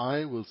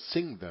 I will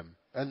sing them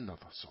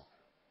another song.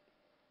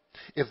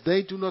 If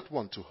they do not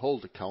want to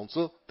hold a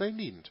council, they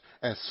needn't,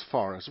 as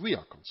far as we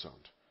are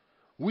concerned.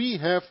 We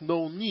have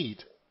no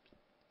need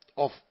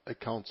of a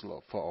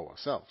council for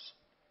ourselves.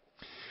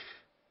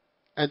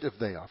 And if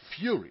they are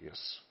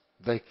furious,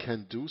 they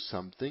can do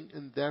something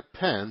in their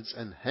pants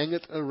and hang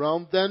it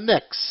around their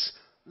necks.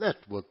 That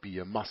would be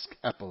a musk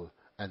apple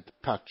and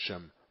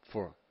pacem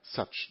for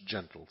such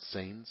gentle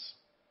saints.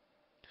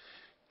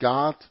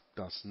 God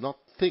does not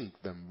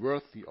think them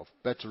worthy of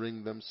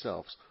bettering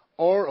themselves,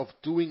 or of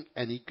doing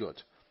any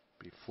good,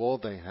 before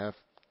they have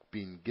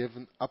been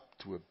given up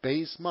to a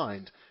base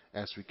mind,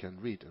 as we can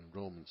read in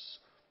Romans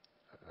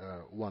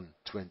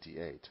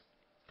 1:28.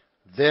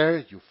 There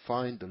you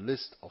find a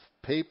list of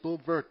papal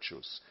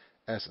virtues,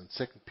 as in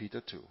 2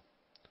 Peter 2.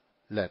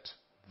 Let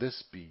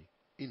this be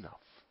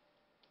enough.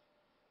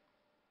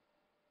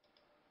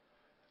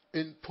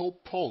 In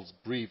Pope Paul's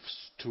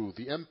briefs to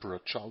the Emperor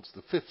Charles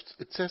V,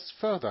 it says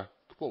further,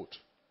 quote,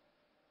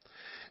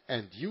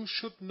 "And you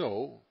should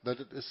know that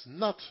it is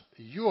not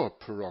your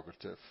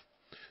prerogative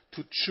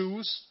to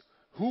choose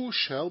who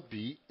shall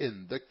be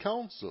in the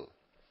council,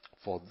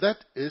 for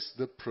that is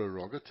the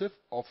prerogative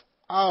of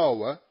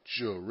our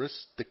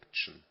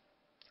jurisdiction."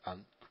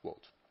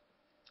 Unquote.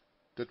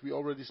 Did we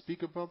already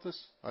speak about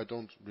this? I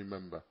don't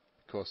remember,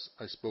 because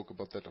I spoke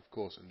about that, of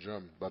course, in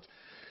German. But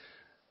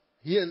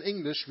here in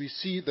English, we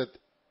see that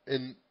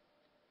in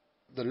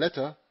the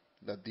letter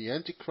that the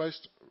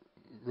Antichrist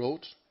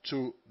wrote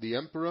to the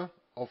Emperor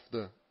of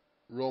the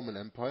Roman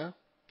Empire,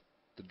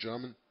 the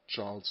German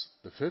Charles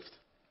V,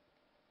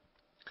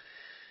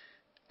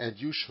 "And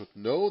you should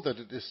know that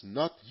it is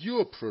not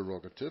your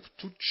prerogative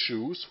to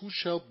choose who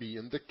shall be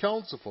in the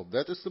council, for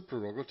that is the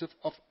prerogative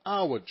of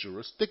our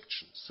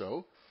jurisdiction."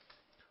 So,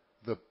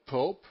 the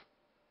Pope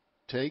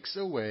takes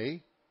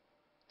away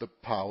the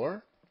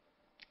power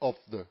of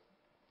the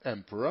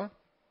Emperor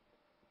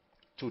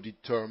to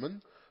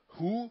determine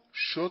who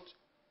should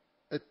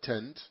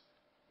attend,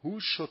 who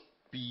should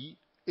be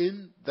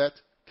in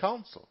that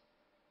council.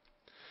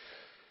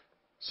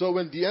 So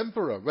when the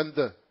Emperor, when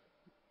the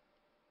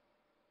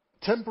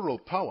temporal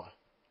power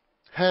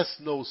has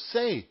no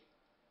say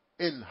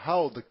in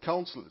how the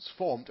council is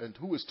formed and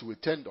who is to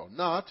attend or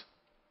not,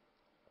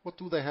 what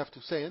do they have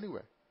to say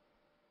anyway?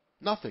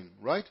 Nothing,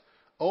 right?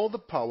 All the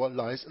power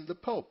lies in the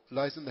Pope,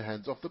 lies in the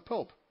hands of the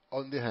Pope,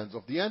 on the hands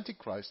of the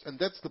Antichrist. And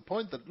that's the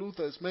point that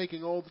Luther is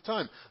making all the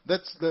time.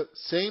 That's the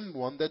same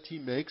one that he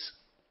makes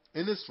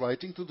in his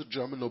writing to the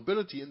German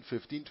nobility in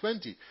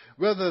 1520.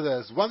 Whether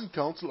there's one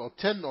council or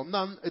 10 or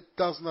none, it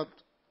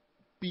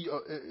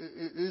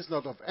is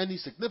not of any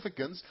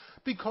significance,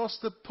 because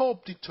the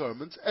Pope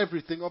determines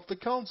everything of the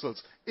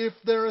councils. If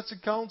there is a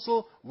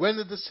council, when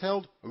it is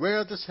held,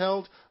 where it is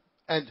held,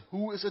 and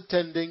who is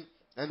attending,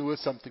 and who has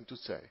something to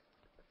say.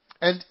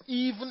 And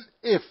even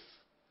if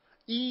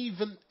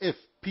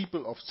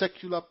people of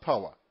secular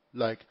power,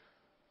 like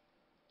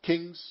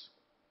kings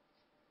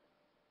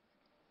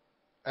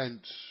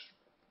and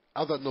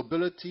other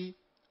nobility,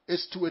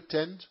 is to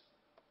attend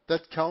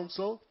that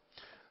council,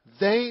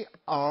 they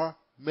are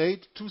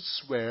made to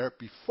swear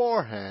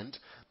beforehand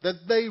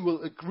that they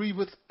will agree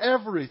with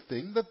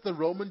everything that the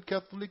Roman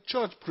Catholic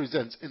Church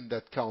presents in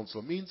that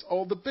council, means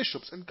all the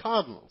bishops and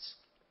cardinals.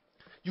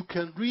 You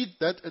can read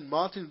that in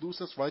Martin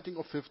Luther's writing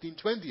of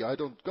 1520. I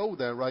don't go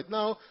there right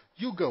now.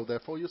 You go there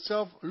for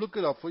yourself. Look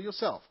it up for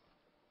yourself.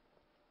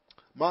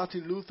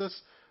 Martin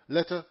Luther's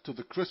letter to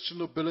the Christian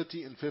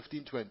nobility in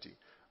 1520.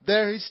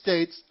 There he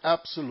states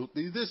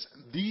absolutely this.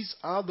 These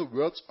are the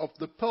words of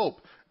the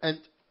Pope. And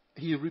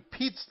he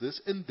repeats this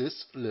in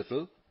this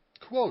little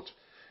quote.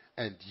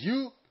 "And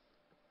you,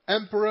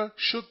 Emperor,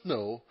 should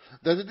know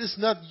that it is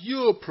not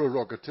your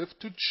prerogative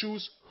to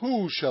choose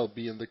who shall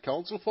be in the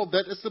council, for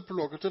that is the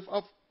prerogative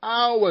of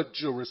our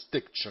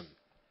jurisdiction."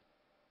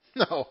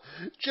 Now,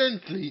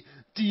 gently,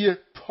 dear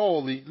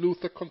Paulie,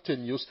 Luther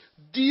continues,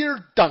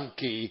 "Dear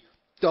donkey,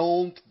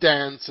 don't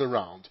dance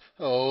around.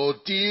 Oh,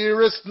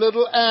 dearest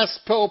little ass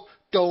Pope,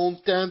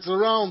 don't dance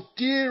around.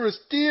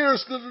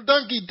 Dearest little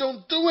donkey,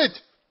 don't do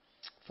it.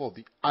 for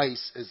the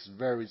ice is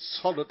very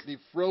solidly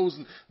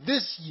frozen.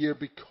 This year,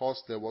 because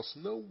there was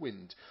no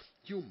wind,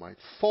 you might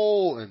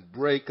fall and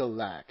break a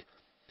leg.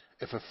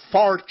 If a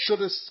fart should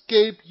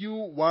escape you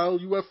while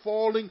you are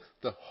falling,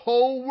 the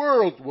whole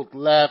world would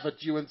laugh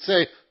at you and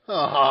say,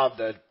 "Ah,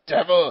 the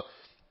devil!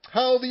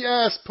 How the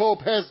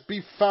ass-pope has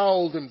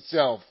befouled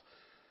himself!"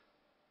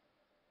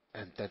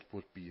 And that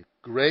would be a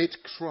great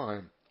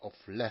crime of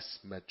less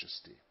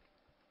majesty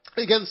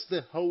against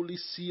the Holy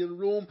See in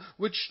Rome,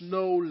 which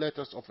no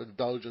letters of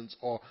indulgence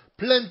or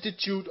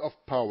plenitude of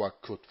power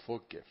could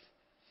forgive.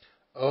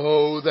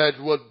 Oh, that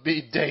would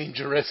be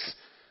dangerous!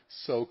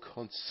 So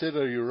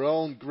consider your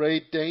own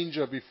great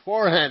danger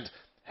beforehand,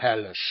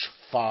 hellish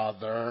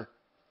father.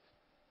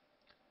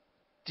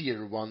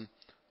 Dear one,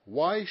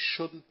 why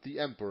shouldn't the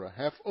emperor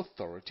have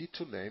authority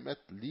to name at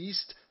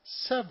least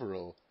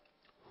several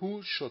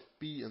who should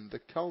be in the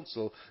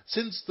council,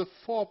 since the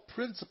 4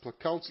 principal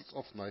councils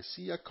of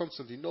Nicaea,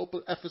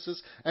 Constantinople,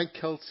 Ephesus, and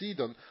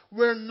Chalcedon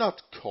were not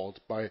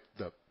called by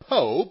the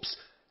popes,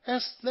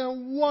 as there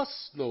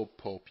was no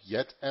pope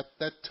yet at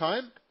that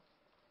time,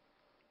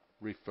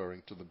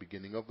 referring to the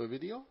beginning of the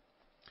video,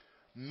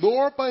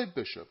 nor by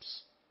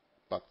bishops,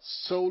 but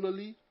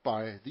solely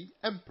by the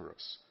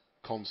emperors,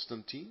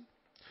 Constantine,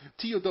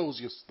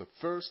 Theodosius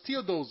I,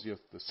 Theodosius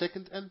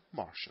II, and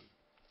Marcian,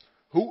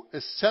 who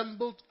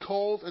assembled,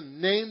 called,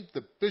 and named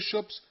the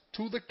bishops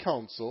to the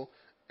council,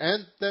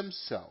 and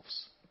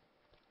themselves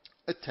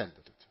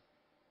attended it.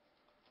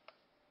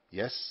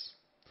 Yes,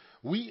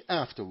 we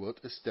afterward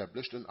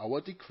established in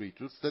our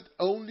decretals that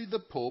only the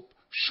Pope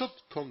should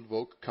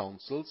convoke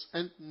councils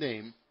and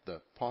name the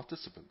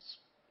participants.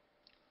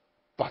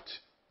 But,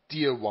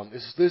 dear one,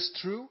 is this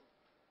true?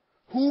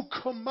 Who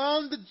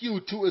commanded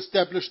you to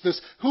establish this?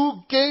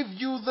 Who gave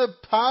you the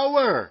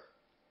power?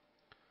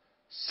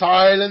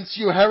 Silence,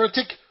 you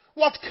heretic!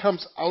 What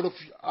comes out of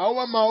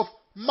our mouth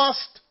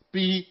must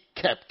be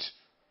kept.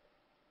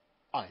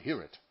 I hear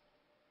it.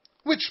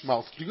 Which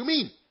mouth do you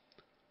mean?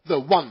 The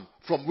one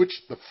from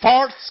which the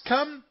farts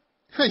come?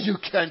 You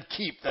can't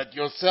keep that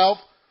yourself.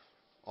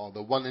 Or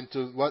the one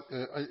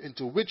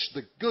into which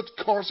the good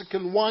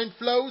Corsican wine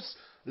flows?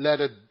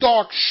 Let a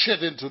dog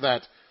shit into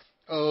that.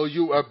 Oh,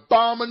 you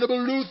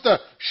abominable Luther!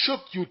 Should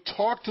you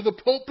talk to the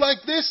Pope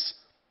like this?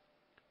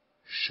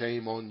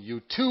 Shame on you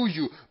too,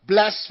 you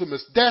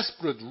blasphemous,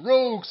 desperate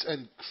rogues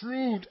and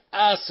crude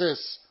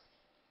asses!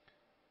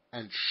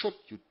 And should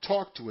you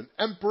talk to an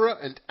emperor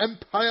and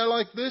empire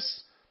like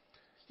this?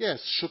 Yes,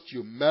 should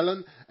you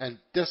melon and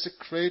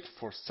desecrate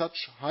for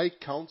such high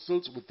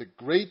councils with the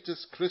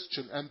greatest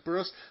Christian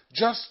emperors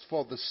just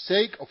for the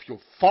sake of your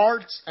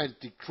farts and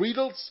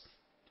decretals?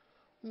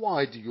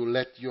 Why do you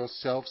let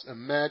yourselves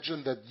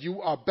imagine that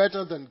you are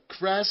better than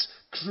crass,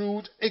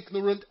 crude,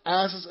 ignorant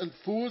asses and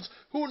fools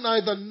who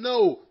neither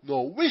know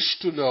nor wish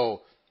to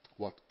know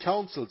what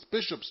councils,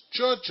 bishops,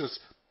 churches,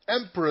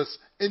 emperors,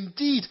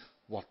 indeed,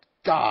 what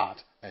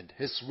God and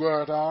His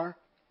word are?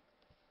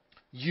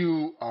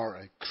 You are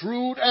a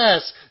crude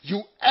ass,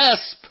 you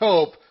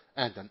ass-pope,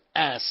 and an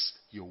ass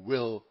you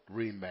will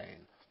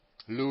remain.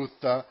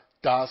 Luther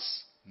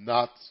does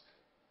not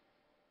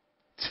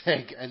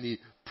take any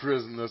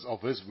prisoners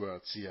of his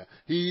words here.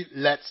 He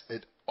lets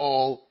it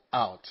all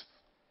out.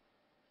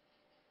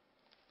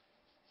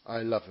 I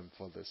love him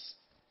for this.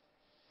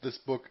 This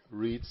book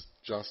reads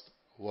just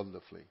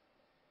wonderfully.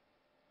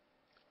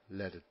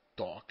 Let a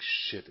dog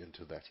shit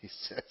into that, he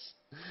says.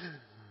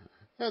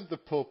 And the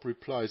Pope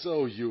replies,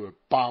 "Oh, you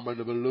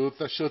abominable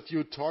Luther, should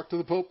you talk to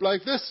the Pope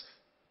like this?"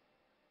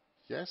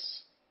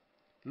 Yes.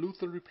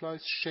 Luther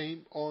replies,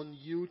 "Shame on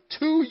you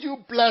too,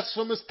 you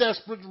blasphemous,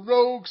 desperate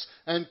rogues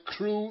and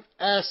crude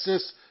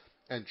asses.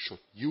 And should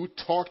you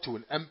talk to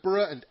an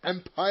emperor and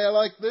empire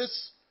like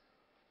this?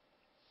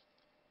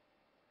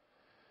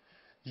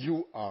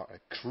 You are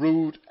a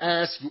crude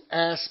ass, you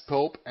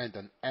ass-pope, and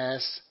an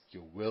ass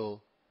you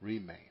will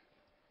remain."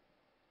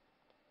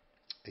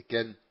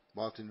 Again,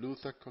 Martin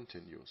Luther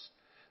continues,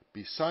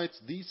 "Besides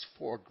these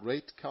 4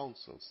 great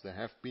councils, there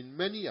have been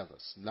many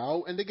others,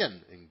 now and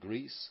again, in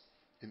Greece,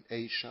 in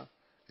Asia,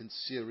 in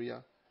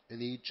Syria,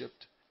 in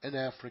Egypt, in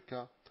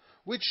Africa,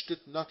 which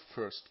did not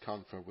first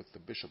confer with the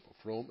Bishop of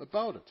Rome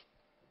about it."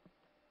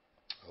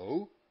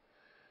 Oh,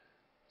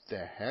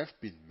 there have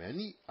been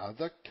many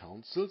other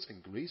councils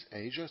in Greece,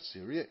 Asia,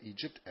 Syria,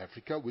 Egypt,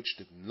 Africa, which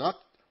did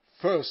not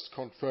first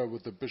confer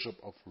with the Bishop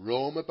of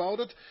Rome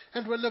about it,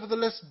 and were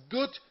nevertheless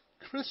good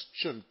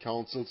Christian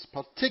councils,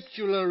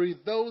 particularly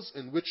those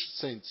in which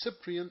St.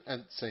 Cyprian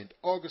and St.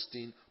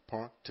 Augustine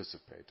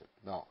participated.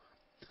 Now,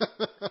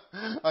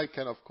 I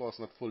can of course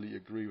not fully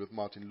agree with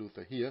Martin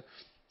Luther here,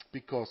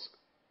 because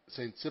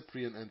St.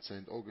 Cyprian and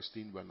St.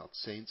 Augustine were not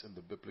saints in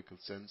the biblical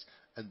sense,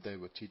 and they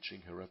were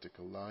teaching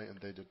heretical lie, and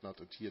they did not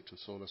adhere to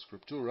sola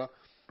scriptura.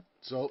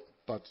 So,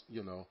 but,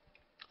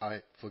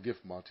 I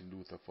forgive Martin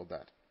Luther for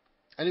that.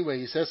 Anyway,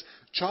 he says,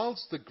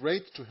 Charles the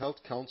Great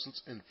held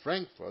councils in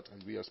Frankfurt,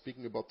 and we are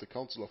speaking about the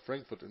Council of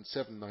Frankfurt in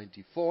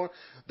 794,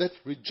 that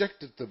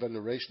rejected the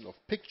veneration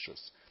of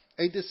pictures,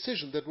 a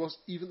decision that was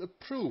even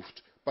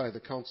approved by the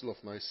Council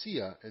of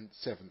Nicaea in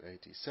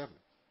 787.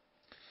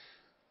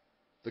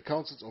 The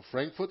Councils of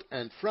Frankfurt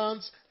and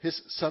France,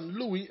 his son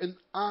Louis in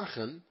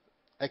Aachen,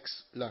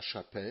 Aix-la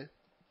Chapelle,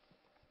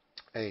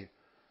 a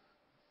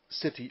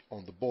city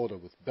on the border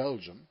with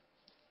Belgium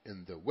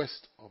in the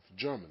west of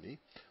Germany.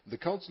 The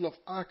Council of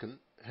Aachen,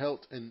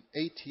 held in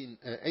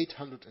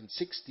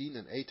 816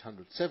 and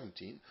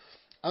 817,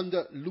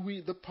 under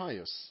Louis the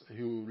Pious,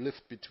 who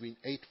lived between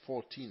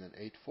 814 and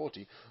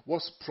 840,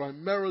 was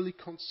primarily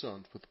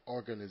concerned with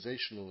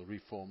organizational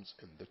reforms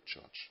in the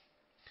church.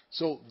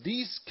 So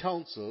these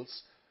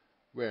councils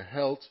were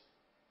held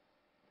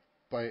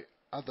by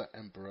other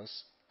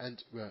emperors,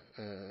 and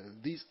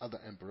these other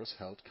emperors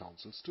held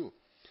councils too.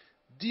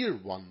 Dear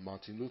one,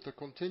 Martin Luther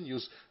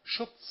continues,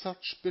 should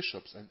such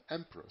bishops and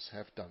emperors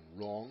have done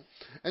wrong,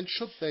 and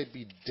should they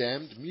be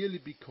damned merely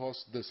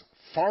because this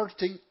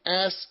farting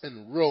ass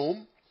in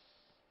Rome,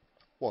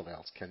 what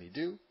else can he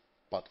do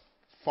but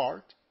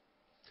fart,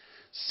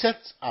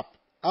 sets up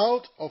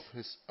out of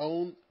his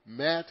own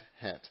mad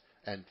head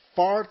and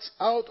farts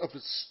out of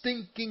his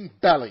stinking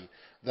belly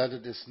that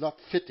it is not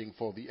fitting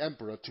for the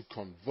emperor to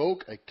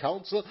convoke a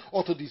council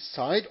or to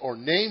decide or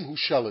name who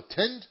shall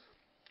attend?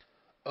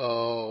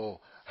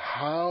 Oh,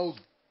 how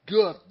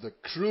good the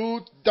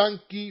crude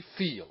donkey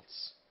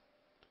feels!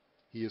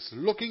 He is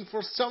looking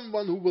for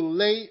someone who will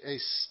lay a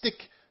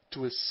stick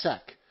to his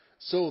sack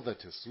so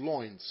that his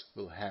loins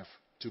will have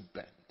to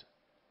bend.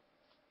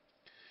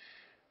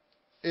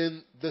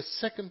 In the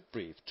second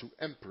brief to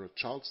Emperor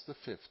Charles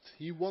V,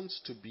 he wants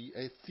to be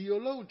a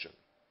theologian,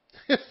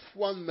 if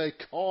one may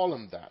call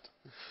him that,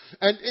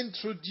 and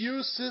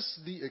introduces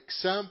the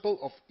example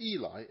of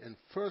Eli in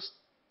 1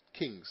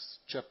 Kings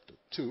chapter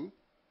 2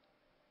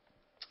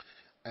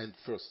 and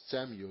 1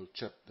 Samuel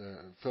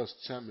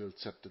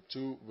chapter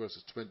 2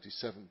 verses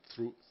 27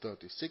 through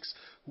 36,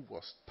 who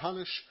was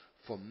punished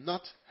for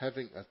not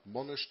having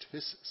admonished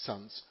his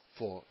sons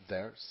for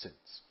their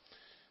sins.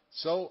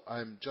 So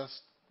I'm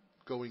just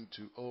going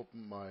to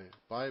open my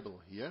Bible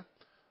here,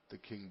 the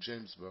King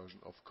James Version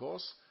of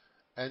course,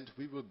 and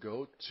we will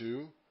go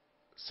to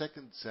 1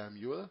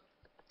 Samuel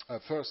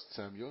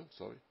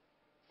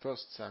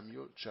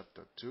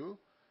chapter 2.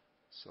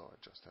 So I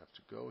just have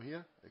to go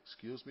here.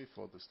 Excuse me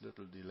for this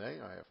little delay.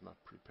 I have not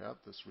prepared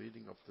this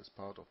reading of this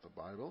part of the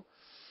Bible.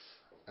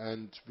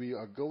 And we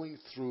are going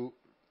through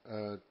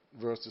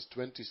verses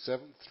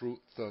 27 through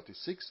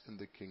 36 in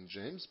the King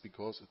James,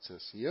 because it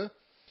says here,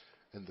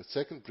 in the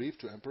second brief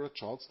to Emperor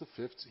Charles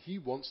V, he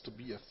wants to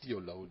be a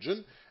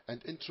theologian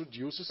and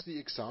introduces the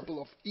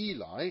example of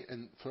Eli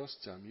in 1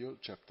 Samuel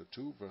chapter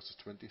 2 verses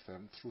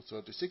 27 through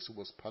 36, who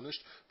was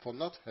punished for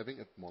not having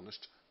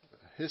admonished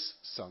his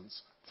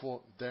sons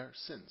for their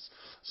sins.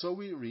 So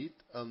we read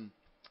 1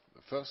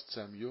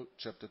 Samuel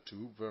chapter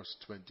 2 verse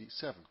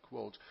 27,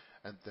 quote,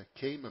 "And there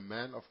came a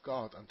man of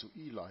God unto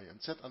Eli,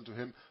 and said unto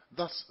him,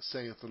 Thus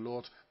saith the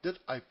Lord, Did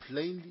I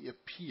plainly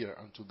appear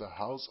unto the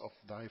house of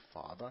thy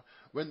father,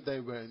 when they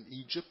were in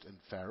Egypt in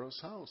Pharaoh's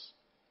house?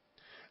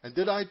 And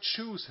did I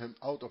choose him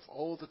out of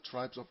all the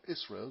tribes of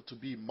Israel to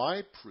be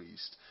my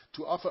priest,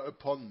 to offer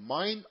upon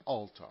mine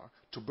altar,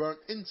 to burn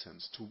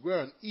incense, to wear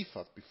an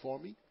ephod before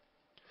me?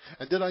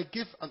 And did I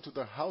give unto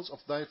the house of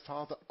thy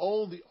father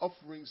all the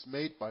offerings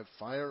made by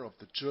fire of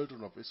the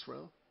children of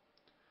Israel?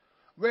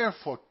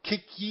 Wherefore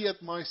kick ye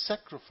at my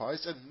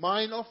sacrifice and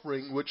mine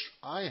offering, which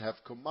I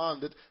have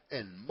commanded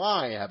in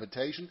my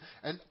habitation,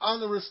 and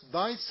honourest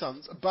thy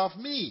sons above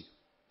me,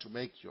 to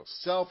make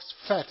yourselves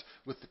fat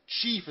with the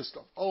chiefest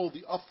of all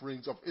the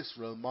offerings of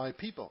Israel my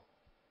people?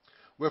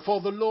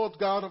 Wherefore the Lord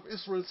God of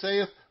Israel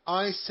saith,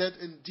 I said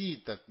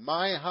indeed that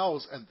my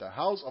house and the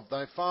house of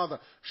thy father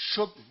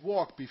should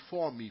walk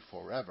before me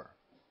forever.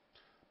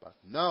 But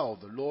now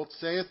the Lord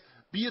saith,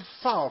 Be it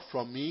far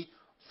from me,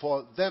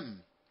 for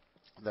them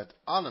that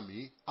honour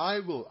me I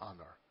will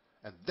honour,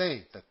 and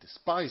they that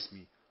despise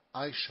me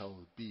I shall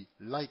be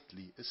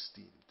lightly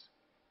esteemed.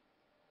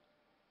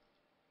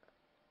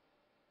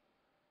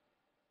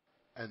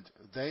 And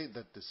they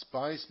that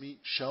despise me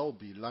shall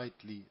be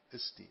lightly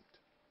esteemed.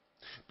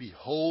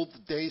 Behold,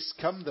 the days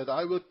come that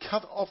I will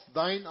cut off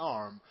thine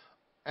arm,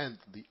 and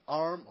the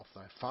arm of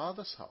thy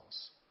father's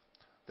house,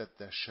 that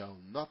there shall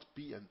not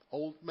be an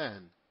old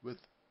man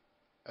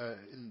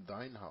in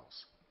thine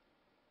house.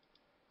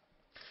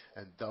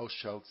 And thou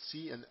shalt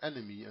see an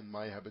enemy in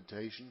my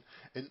habitation,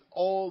 in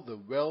all the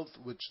wealth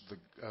which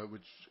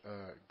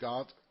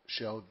God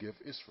shall give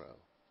Israel.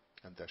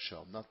 And there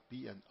shall not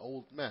be an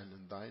old man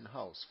in thine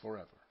house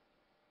forever.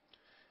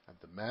 And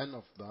the man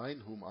of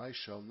thine whom I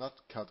shall not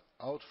cut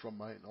out from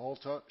mine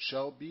altar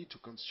shall be to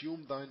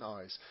consume thine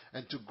eyes,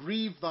 and to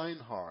grieve thine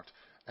heart,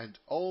 and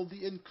all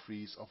the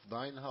increase of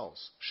thine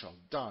house shall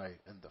die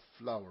in the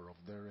flower of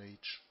their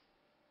age.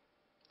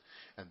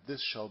 And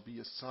this shall be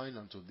a sign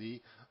unto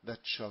thee, that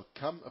shall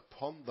come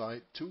upon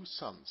thy two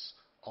sons,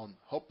 on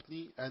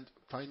Hophni and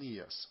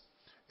Phinehas.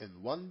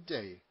 In one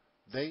day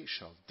they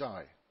shall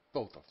die,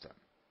 both of them.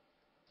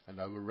 And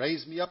I will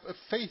raise me up a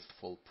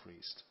faithful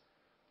priest,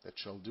 that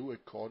shall do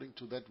according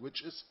to that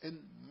which is in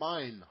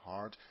mine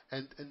heart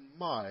and in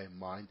my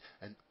mind,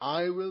 and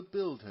I will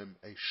build him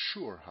a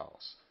sure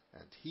house,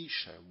 and he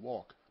shall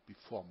walk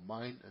before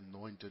mine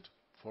anointed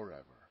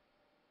forever.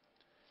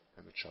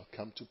 And it shall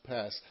come to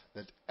pass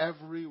that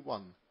every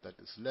one that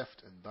is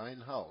left in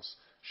thine house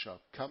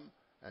shall come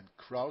and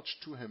crouch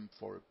to him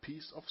for a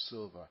piece of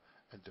silver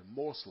and a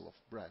morsel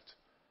of bread,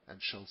 and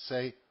shall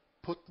say,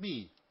 Put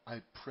me,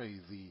 I pray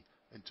thee,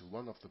 into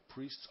one of the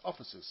priest's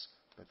offices,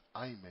 that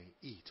I may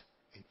eat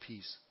a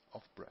piece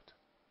of bread.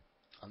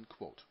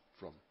 Unquote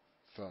from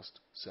 1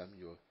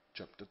 Samuel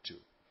chapter 2.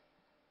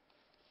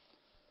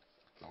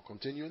 Now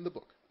continue in the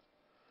book.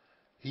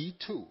 He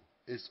too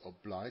is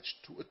obliged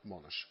to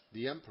admonish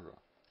the emperor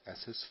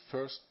as his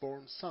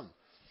firstborn son,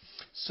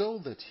 so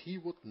that he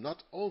would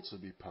not also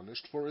be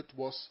punished, for it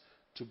was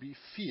to be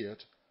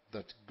feared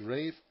that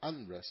grave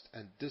unrest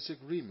and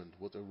disagreement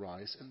would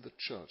arise in the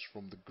church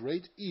from the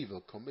great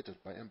evil committed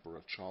by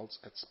Emperor Charles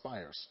at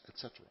Spires,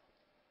 etc.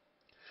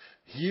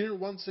 Here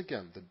once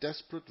again the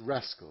desperate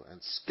rascal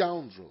and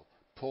scoundrel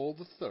Paul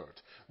III,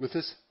 with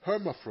his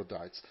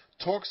hermaphrodites,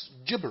 talks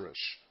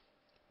gibberish,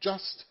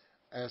 just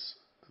as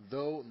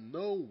though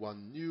no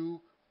one knew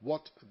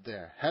what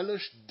their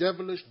hellish,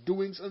 devilish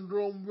doings in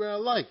Rome were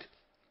like,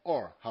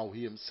 or how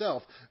he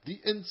himself, the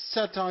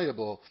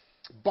insatiable,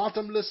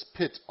 bottomless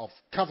pit of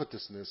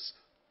covetousness,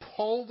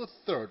 Paul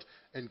III,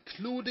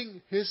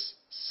 including his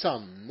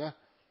son,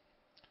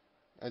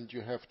 and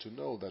you have to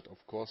know that, of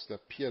course,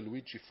 that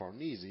Pierluigi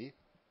Farnese,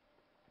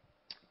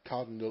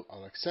 Cardinal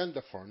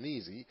Alexander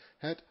Farnese,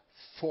 had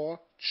 4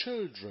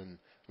 children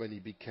when he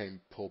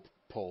became Pope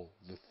Paul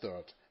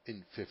III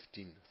in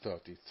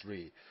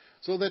 1533.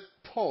 So that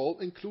Paul,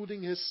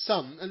 including his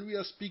son, and we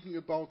are speaking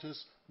about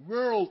his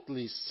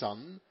worldly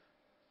son,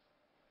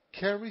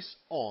 carries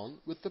on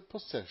with the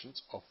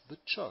possessions of the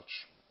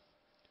church.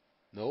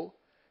 No,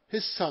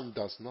 his son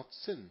does not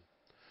sin,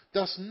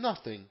 does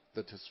nothing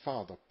that his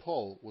father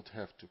Paul would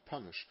have to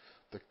punish.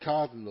 The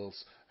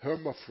cardinals,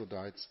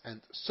 hermaphrodites,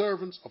 and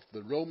servants of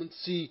the Roman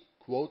See,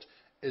 quote,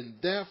 in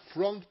their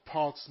front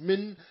parts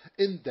men,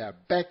 in their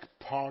back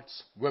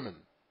parts women.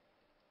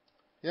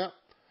 Yeah,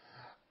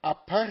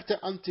 aparte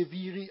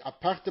anteviri,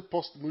 aparte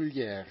post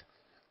mulier.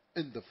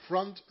 In the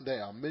front they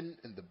are men,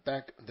 in the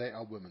back they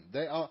are women.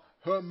 They are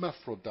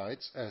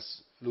hermaphrodites,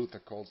 as Luther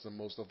calls them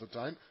most of the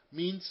time,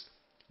 means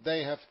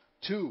they have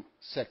 2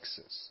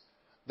 sexes.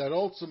 That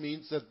also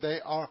means that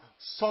they are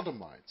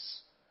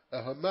sodomites.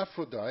 A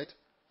hermaphrodite,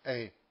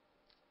 a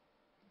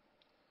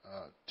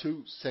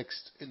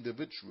 2-sexed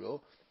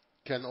individual,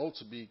 can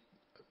also be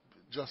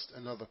just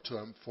another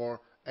term for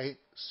a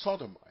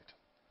sodomite.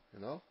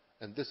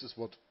 And this is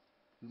what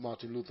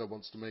Martin Luther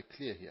wants to make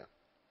clear here.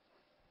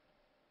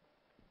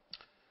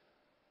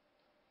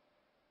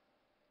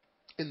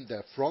 In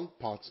their front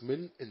parts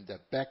men, in their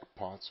back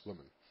parts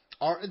women,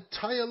 are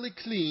entirely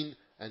clean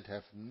and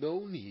have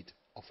no need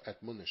of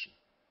admonition.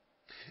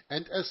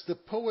 And as the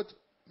poet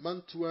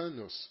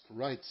Mantuanus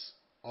writes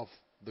of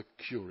the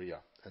Curia,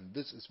 and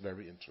this is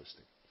very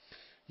interesting,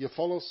 here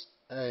follows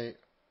a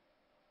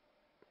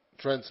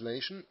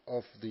translation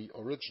of the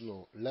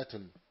original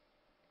Latin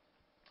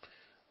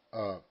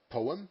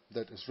poem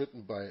that is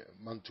written by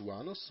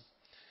Mantuanus,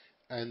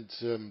 and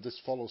this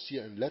follows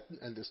here in Latin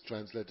and is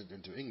translated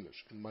into English.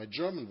 In my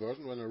German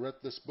version, when I read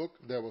this book,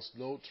 there was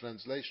no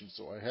translation,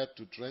 so I had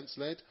to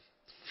translate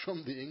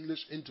from the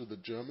English into the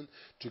German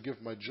to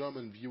give my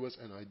German viewers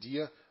an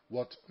idea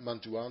what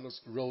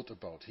Mantuanus wrote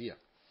about here.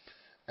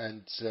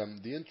 And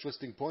the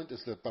interesting point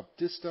is that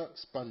Baptista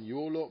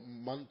Spagnolo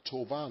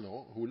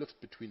Mantovano, who lived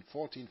between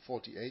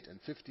 1448 and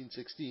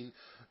 1516,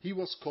 he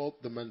was called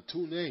the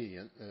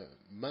Mantunean,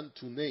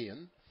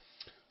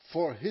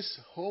 for his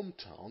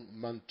hometown,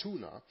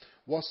 Mantuna,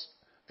 was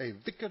a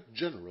vicar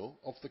general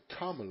of the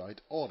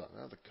Carmelite order.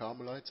 The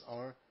Carmelites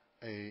are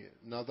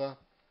another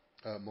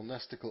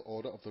monastical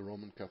order of the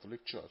Roman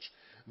Catholic Church.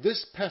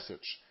 This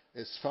passage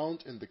is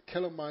found in the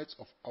Calamites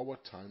of our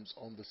times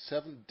on the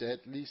 7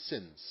 deadly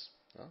sins.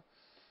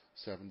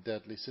 7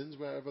 deadly sins.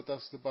 Wherever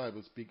does the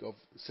Bible speak of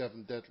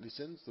 7 deadly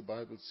sins? The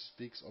Bible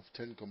speaks of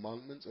 10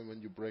 commandments, and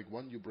when you break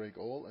one, you break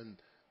all, and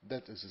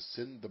that is a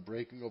sin. The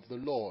breaking of the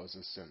law is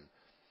a sin.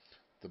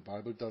 The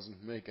Bible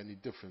doesn't make any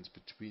difference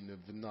between a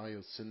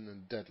venial sin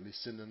and deadly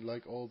sin, and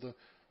like all the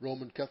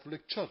Roman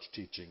Catholic Church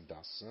teaching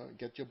does.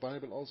 Get your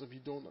Bible out if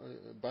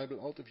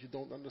you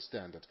don't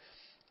understand it.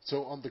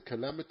 So on the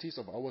calamities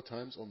of our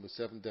times, on the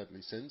 7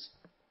 deadly sins,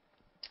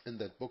 in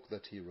that book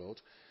that he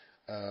wrote,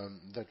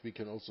 that we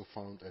can also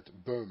find at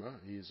Boehmer,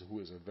 who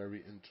is a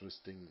very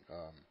interesting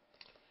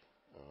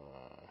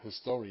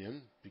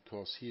historian,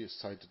 because he is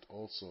cited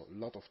also a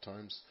lot of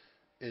times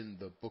in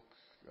the book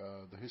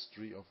the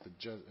history of the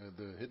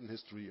hidden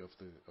history of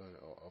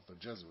the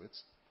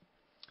Jesuits,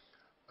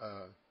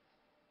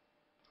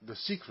 the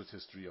secret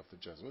history of the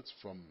Jesuits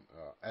from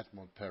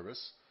Edmond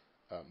Paris,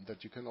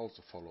 that you can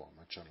also follow on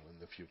my channel in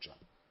the future.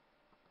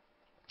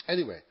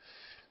 Anyway,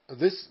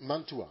 this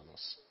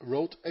Mantuanus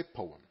wrote a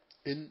poem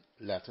in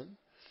Latin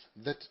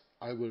that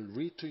I will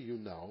read to you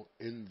now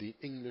in the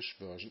English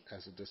version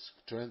as it is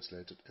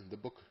translated in the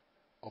book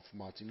of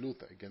Martin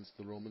Luther Against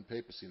the Roman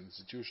Papacy, an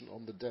Institution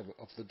of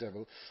the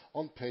Devil,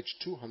 on page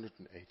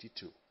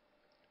 282.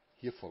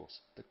 Here follows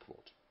the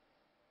quote.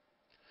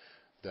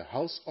 The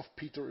house of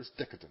Peter is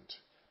decadent,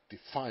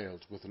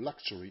 defiled with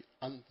luxury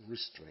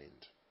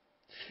unrestrained.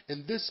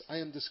 In this I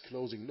am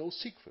disclosing no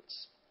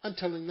secrets. I am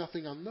telling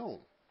nothing unknown.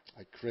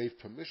 I crave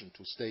permission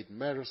to state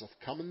matters of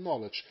common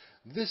knowledge.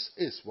 This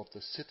is what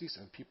the cities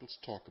and peoples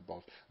talk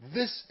about.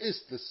 This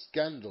is the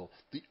scandal,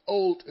 the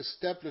old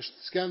established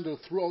scandal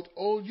throughout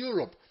all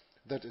Europe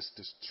that is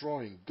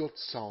destroying good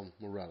sound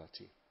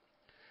morality.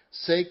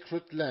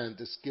 Sacred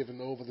land is given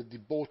over the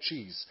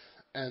debauchees,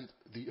 and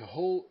the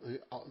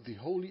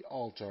holy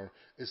altar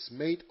is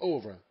made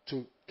over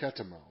to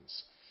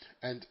catamounts,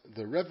 and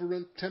the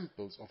reverend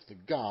temples of the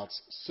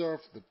gods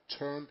serve the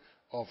turn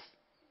of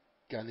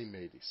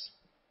Ganymedes.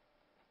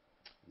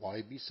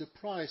 Why be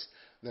surprised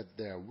that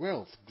their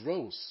wealth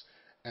grows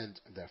and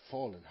their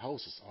fallen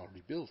houses are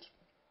rebuilt?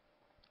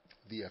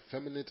 The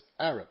effeminate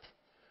Arab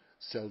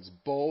sells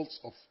balls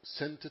of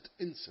scented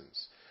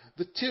incense.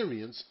 The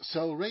Tyrians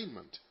sell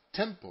raiment,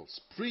 temples,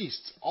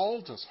 priests,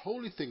 altars,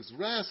 holy things,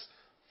 wrath,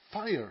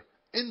 fire,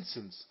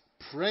 incense,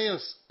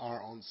 prayers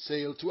are on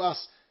sale to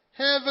us.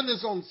 Heaven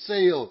is on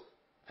sale,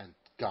 and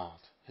God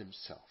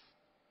himself.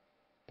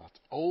 But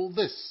all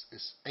this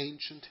is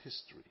ancient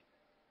history.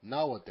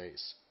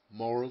 Nowadays,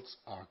 morals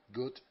are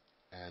good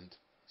and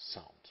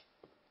sound.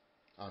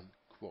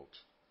 Unquote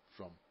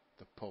from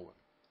the poem.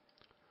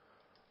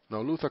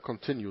 Now Luther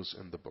continues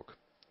in the book.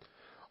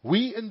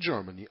 We in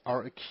Germany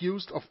are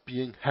accused of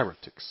being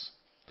heretics,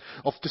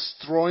 of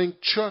destroying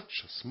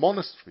churches,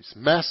 monasteries,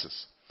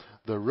 masses,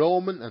 the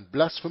Roman and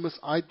blasphemous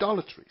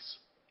idolatries.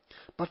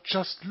 But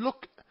just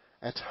look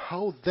at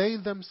how they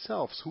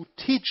themselves, who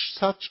teach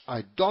such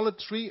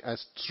idolatry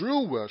as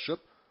true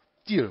worship,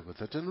 deal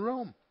with it in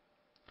Rome.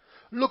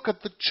 Look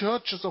at the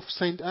churches of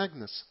St.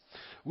 Agnes,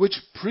 which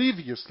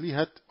previously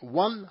had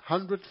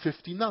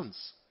 150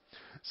 nuns.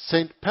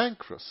 St.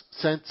 Pancras,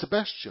 St.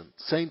 Sebastian,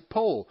 St.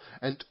 Paul,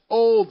 and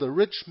all the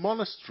rich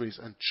monasteries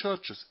and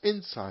churches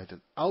inside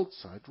and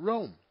outside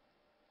Rome.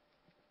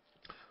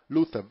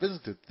 Luther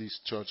visited these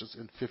churches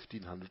in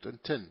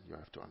 1510, you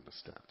have to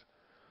understand.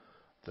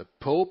 The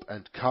Pope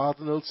and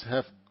cardinals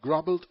have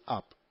gobbled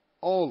up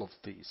all of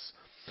these,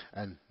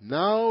 and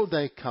now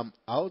they come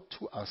out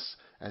to us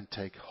and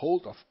take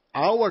hold of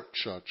our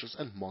churches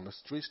and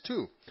monasteries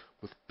too,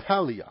 with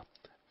Pallia,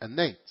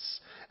 Anates,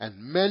 and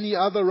many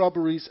other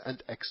robberies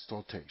and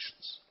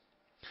extortations.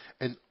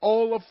 In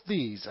all of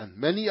these and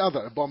many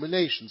other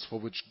abominations for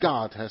which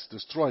God has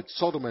destroyed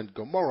Sodom and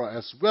Gomorrah,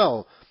 as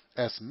well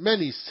as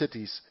many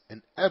cities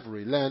in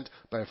every land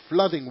by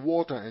flooding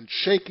water and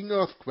shaking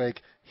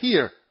earthquake,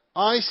 here,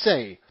 I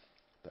say,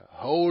 the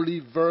Holy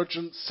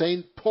Virgin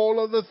Saint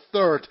Paul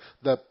III,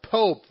 the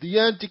Pope, the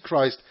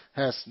Antichrist,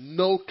 has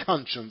no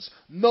conscience,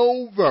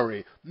 no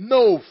worry,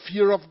 no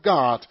fear of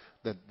God,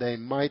 that they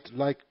might,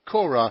 like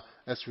Korah,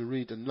 as we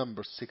read in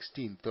Numbers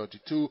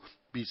 16:32,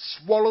 be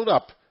swallowed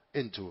up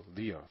into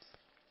the earth.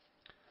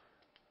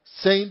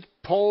 Saint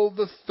Paul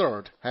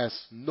III has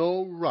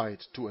no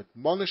right to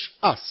admonish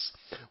us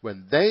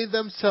when they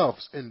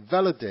themselves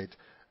invalidate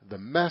the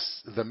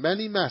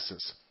many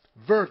masses,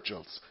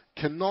 Virgils,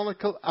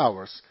 canonical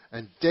hours,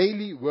 and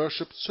daily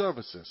worship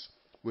services,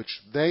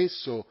 which they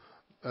so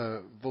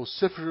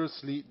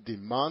vociferously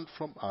demand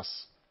from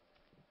us,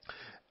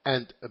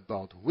 and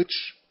about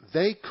which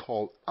they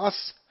call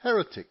us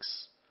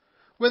heretics,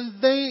 when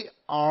they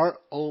are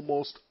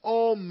almost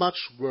all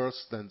much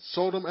worse than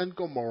Sodom and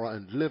Gomorrah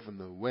and live in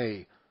a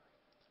way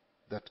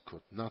that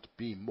could not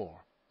be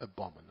more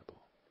abominable.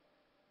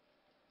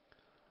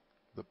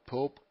 The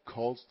Pope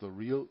calls the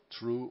real,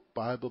 true,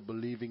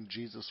 Bible-believing,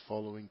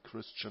 Jesus-following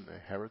Christian a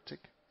heretic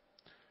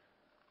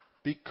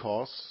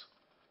because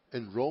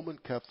in Roman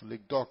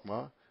Catholic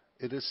dogma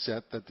it is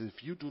said that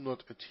if you do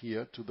not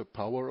adhere to the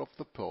power of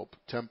the Pope,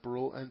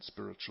 temporal and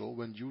spiritual,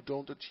 when you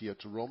don't adhere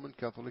to Roman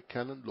Catholic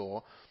canon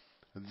law,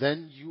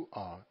 then you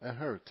are a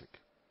heretic.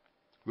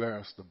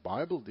 Whereas the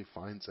Bible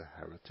defines a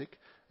heretic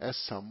as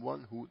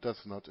someone who does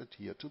not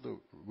adhere to the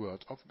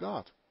Word of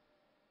God.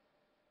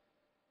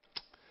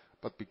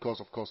 But because,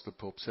 of course, the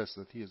Pope says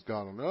that he is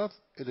God on earth,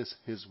 it is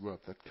his word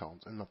that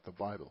counts and not the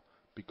Bible,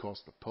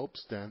 because the Pope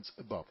stands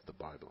above the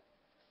Bible.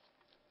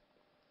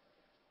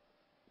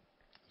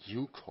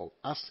 You call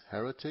us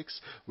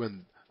heretics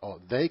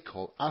they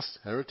call us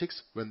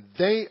heretics when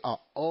they are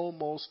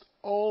almost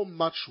all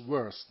much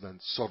worse than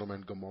Sodom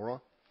and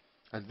Gomorrah,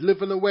 and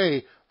live in a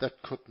way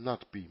that could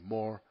not be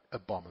more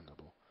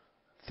abominable.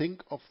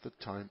 Think of the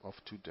time of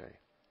today,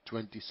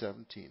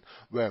 2017,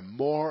 where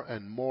more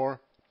and more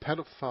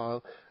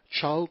pedophile,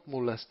 child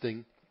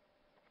molesting,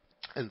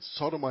 and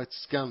sodomite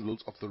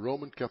scandals of the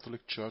Roman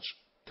Catholic Church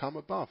come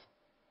above.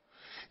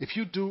 If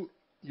you do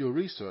your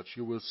research,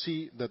 you will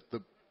see that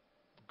the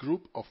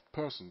group of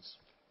persons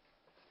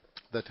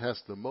that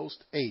has the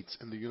most AIDS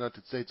in the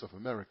United States of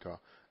America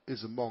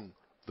is among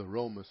the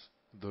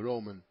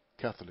Roman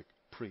Catholic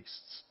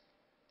priests.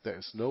 There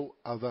is no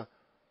other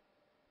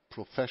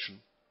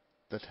profession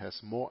that has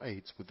more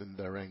aides within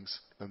their ranks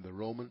than the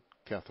Roman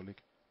Catholic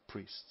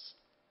priests.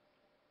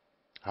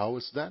 How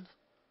is that?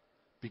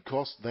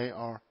 Because they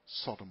are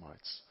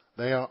sodomites.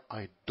 They are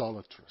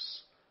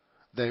idolatrous.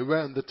 They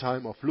were in the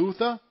time of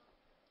Luther,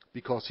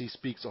 because he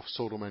speaks of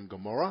Sodom and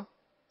Gomorrah,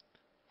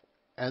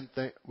 and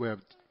they were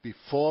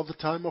before the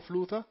time of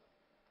Luther,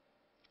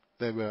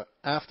 they were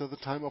after the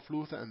time of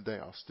Luther, and they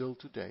are still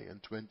today in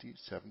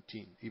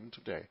 2017, even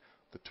today,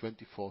 the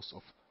 24th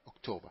of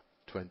October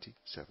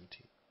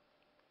 2017.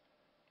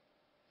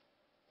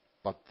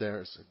 But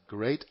there is a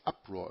great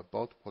uproar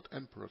about what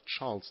Emperor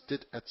Charles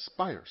did at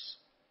Spires.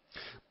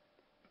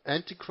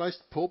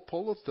 Antichrist Pope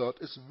Paul III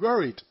is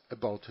worried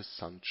about his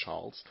son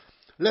Charles,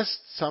 lest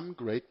some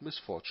great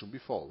misfortune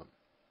befall him.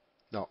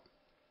 Now,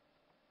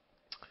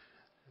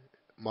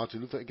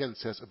 Martin Luther again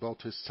says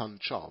about his son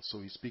Charles,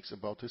 so he speaks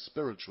about his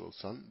spiritual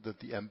son, that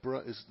the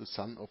emperor is the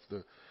son of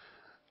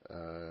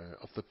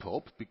the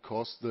Pope,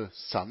 because the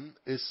son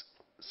is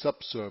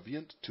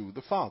subservient to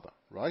the Father,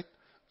 right?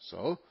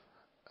 So,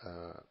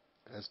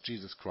 as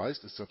Jesus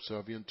Christ is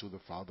subservient to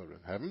the Father in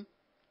heaven,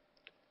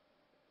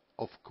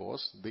 of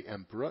course, the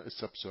emperor is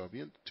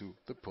subservient to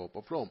the Pope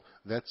of Rome.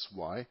 That's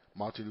why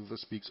Martin Luther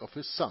speaks of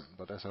his son.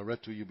 But as I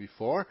read to you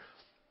before,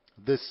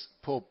 this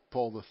Pope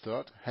Paul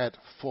III had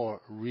 4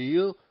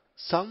 real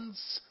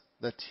sons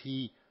that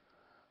he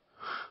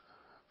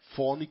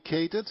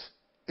fornicated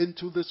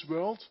into this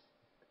world.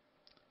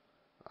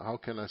 How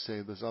can I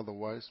say this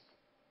otherwise?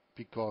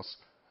 Because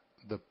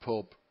the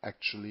Pope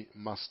actually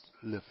must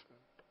live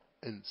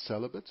in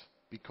celibate,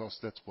 because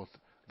that's what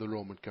the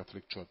Roman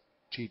Catholic Church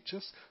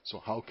teaches. So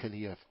how can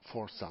he have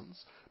 4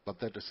 sons? But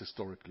that is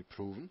historically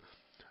proven.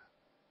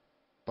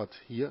 But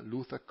here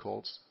Luther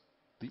calls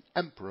the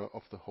emperor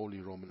of the Holy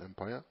Roman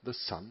Empire the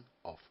son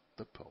of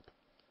the Pope.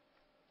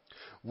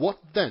 What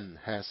then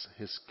has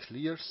his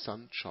clear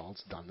son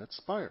Charles done at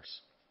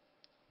Spires?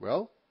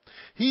 Well,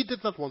 he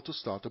did not want to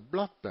start a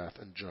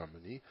bloodbath in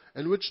Germany,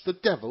 in which the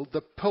devil,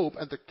 the Pope,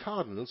 and the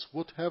cardinals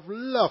would have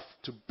loved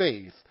to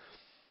bathe,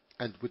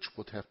 and which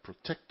would have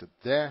protected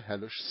their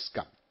hellish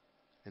scum.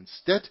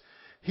 Instead,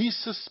 he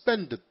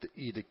suspended the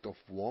Edict of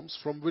Worms,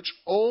 from which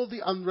all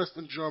the unrest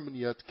in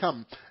Germany had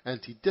come, and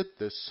he did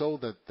this so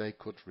that they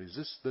could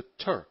resist the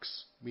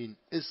Turks, mean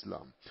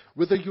Islam,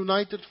 with a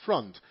united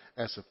front,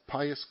 as a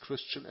pious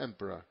Christian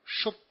emperor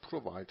should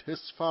provide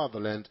his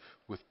fatherland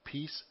with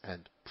peace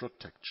and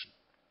protection.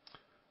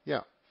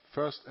 Yeah,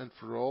 first and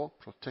for all,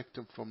 protect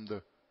them from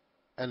the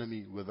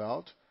enemy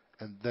without,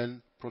 and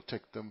then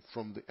protect them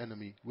from the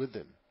enemy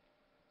within.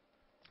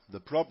 The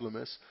problem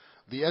is,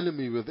 the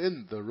enemy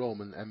within the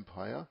Roman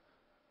Empire,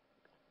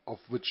 of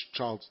which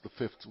Charles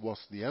V was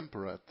the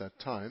emperor at that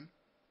time,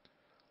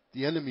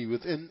 the enemy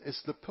within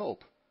is the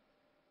Pope,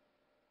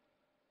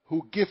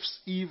 who gives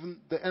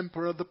even the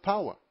emperor the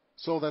power.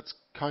 So that's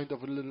kind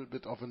of a little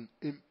bit of an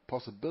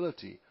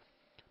impossibility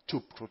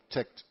to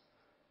protect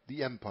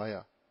the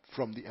empire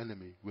from the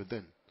enemy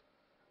within.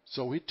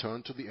 So he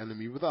turned to the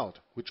enemy without,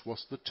 which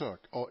was the Turk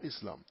or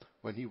Islam,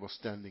 when he was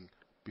standing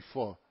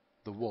before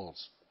the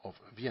walls of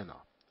Vienna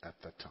at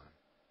that time.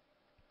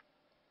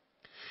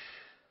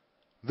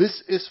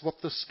 This is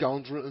what the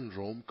scoundrel in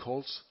Rome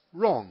calls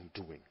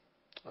wrongdoing.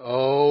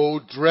 Oh,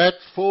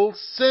 dreadful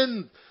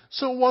sin!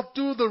 So what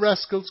do the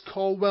rascals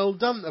call well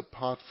done,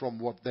 apart from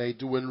what they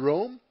do in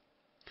Rome?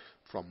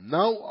 From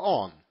now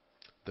on,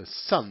 the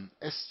sun,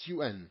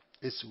 S-U-N,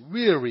 is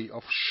weary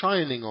of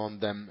shining on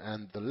them,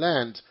 and the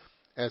land,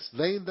 as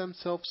they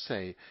themselves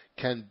say,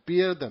 can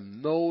bear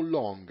them no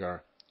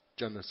longer.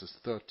 Genesis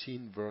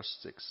 13, verse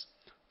 6.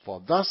 For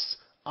thus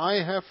I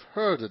have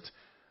heard it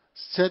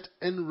said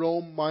in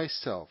Rome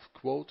myself,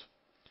 quote,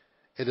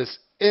 "It is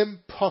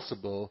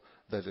impossible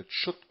that it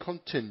should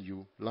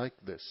continue like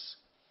this.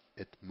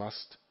 It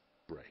must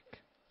break."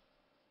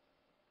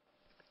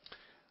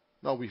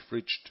 Now we've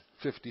reached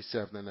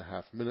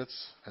 57.5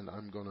 minutes, and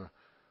I'm going to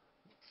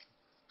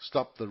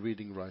stop the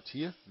reading right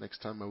here. Next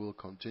time I will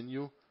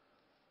continue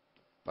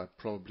by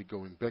probably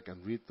going back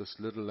and read this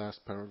little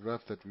last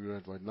paragraph that we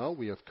read right now.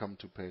 We have come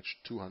to page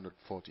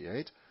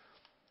 248,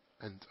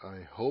 and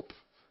I hope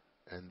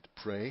and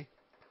pray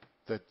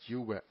that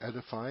you were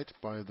edified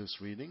by this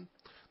reading,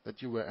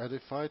 that you were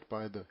edified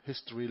by the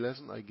history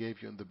lesson I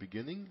gave you in the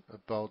beginning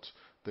about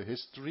the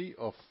history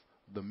of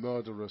the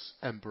murderous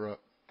Emperor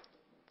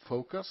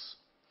Phocas,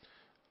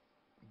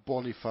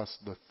 Boniface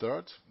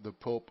III, the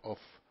Pope of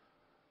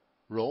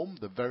Rome,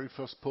 the very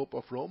first Pope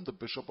of Rome, the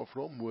Bishop of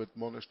Rome, who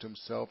admonished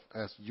himself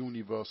as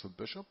universal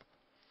bishop.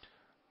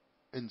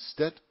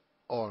 Instead,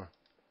 or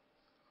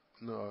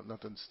no,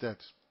 not instead,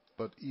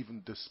 but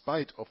even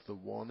despite of the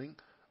warning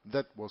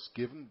that was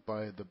given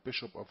by the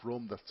Bishop of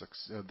Rome that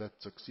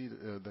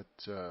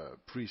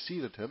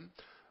preceded him,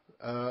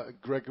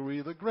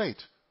 Gregory the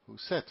Great, who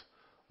said,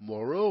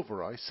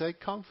 "Moreover, I say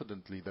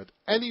confidently that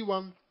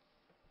anyone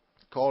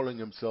calling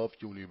himself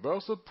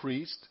universal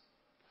priest,"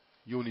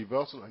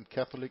 universal and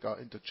Catholic are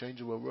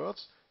interchangeable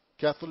words,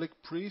 Catholic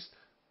priest,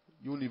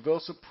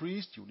 universal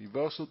priest,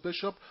 universal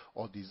bishop,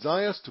 or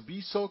desires to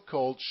be so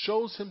called,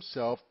 shows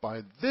himself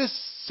by this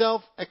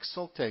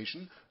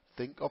self-exaltation,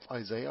 think of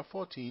Isaiah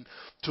 14,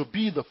 to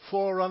be the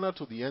forerunner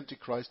to the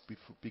Antichrist,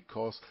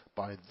 because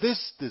by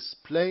this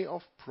display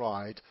of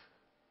pride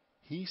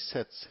he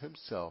sets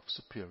himself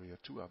superior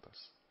to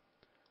others.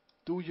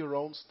 Do your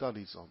own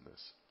studies on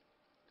this,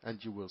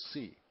 and you will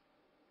see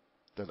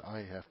that I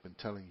have been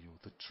telling you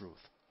the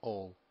truth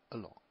all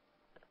along.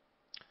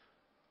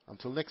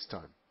 Until next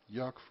time,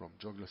 Jörg from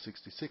Juggler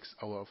 66,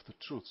 Hour of the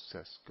Truth,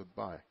 says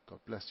goodbye. God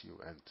bless you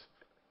and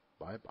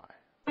bye-bye.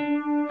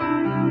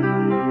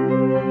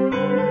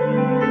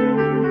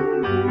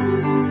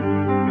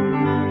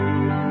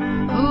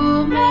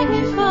 Oh,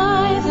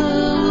 magnify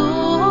the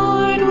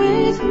Lord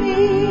with me,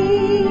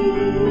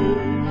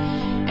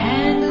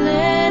 and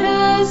let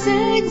us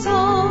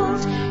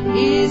exalt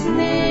his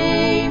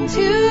name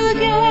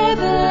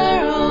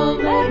together. Oh,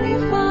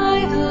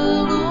 magnify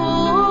the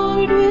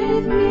Lord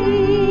with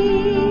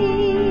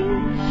me,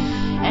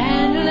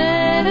 and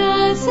let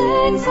us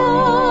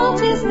exalt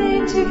his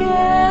name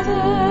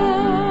together.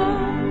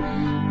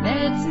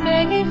 Let's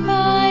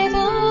magnify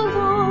the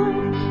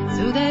Lord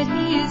so that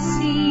he is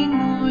seen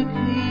more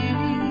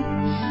clearly.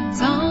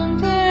 Psalm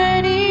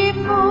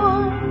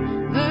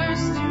 34,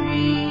 verse 3.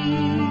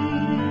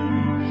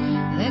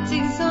 Let's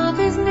exalt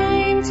his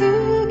name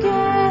together.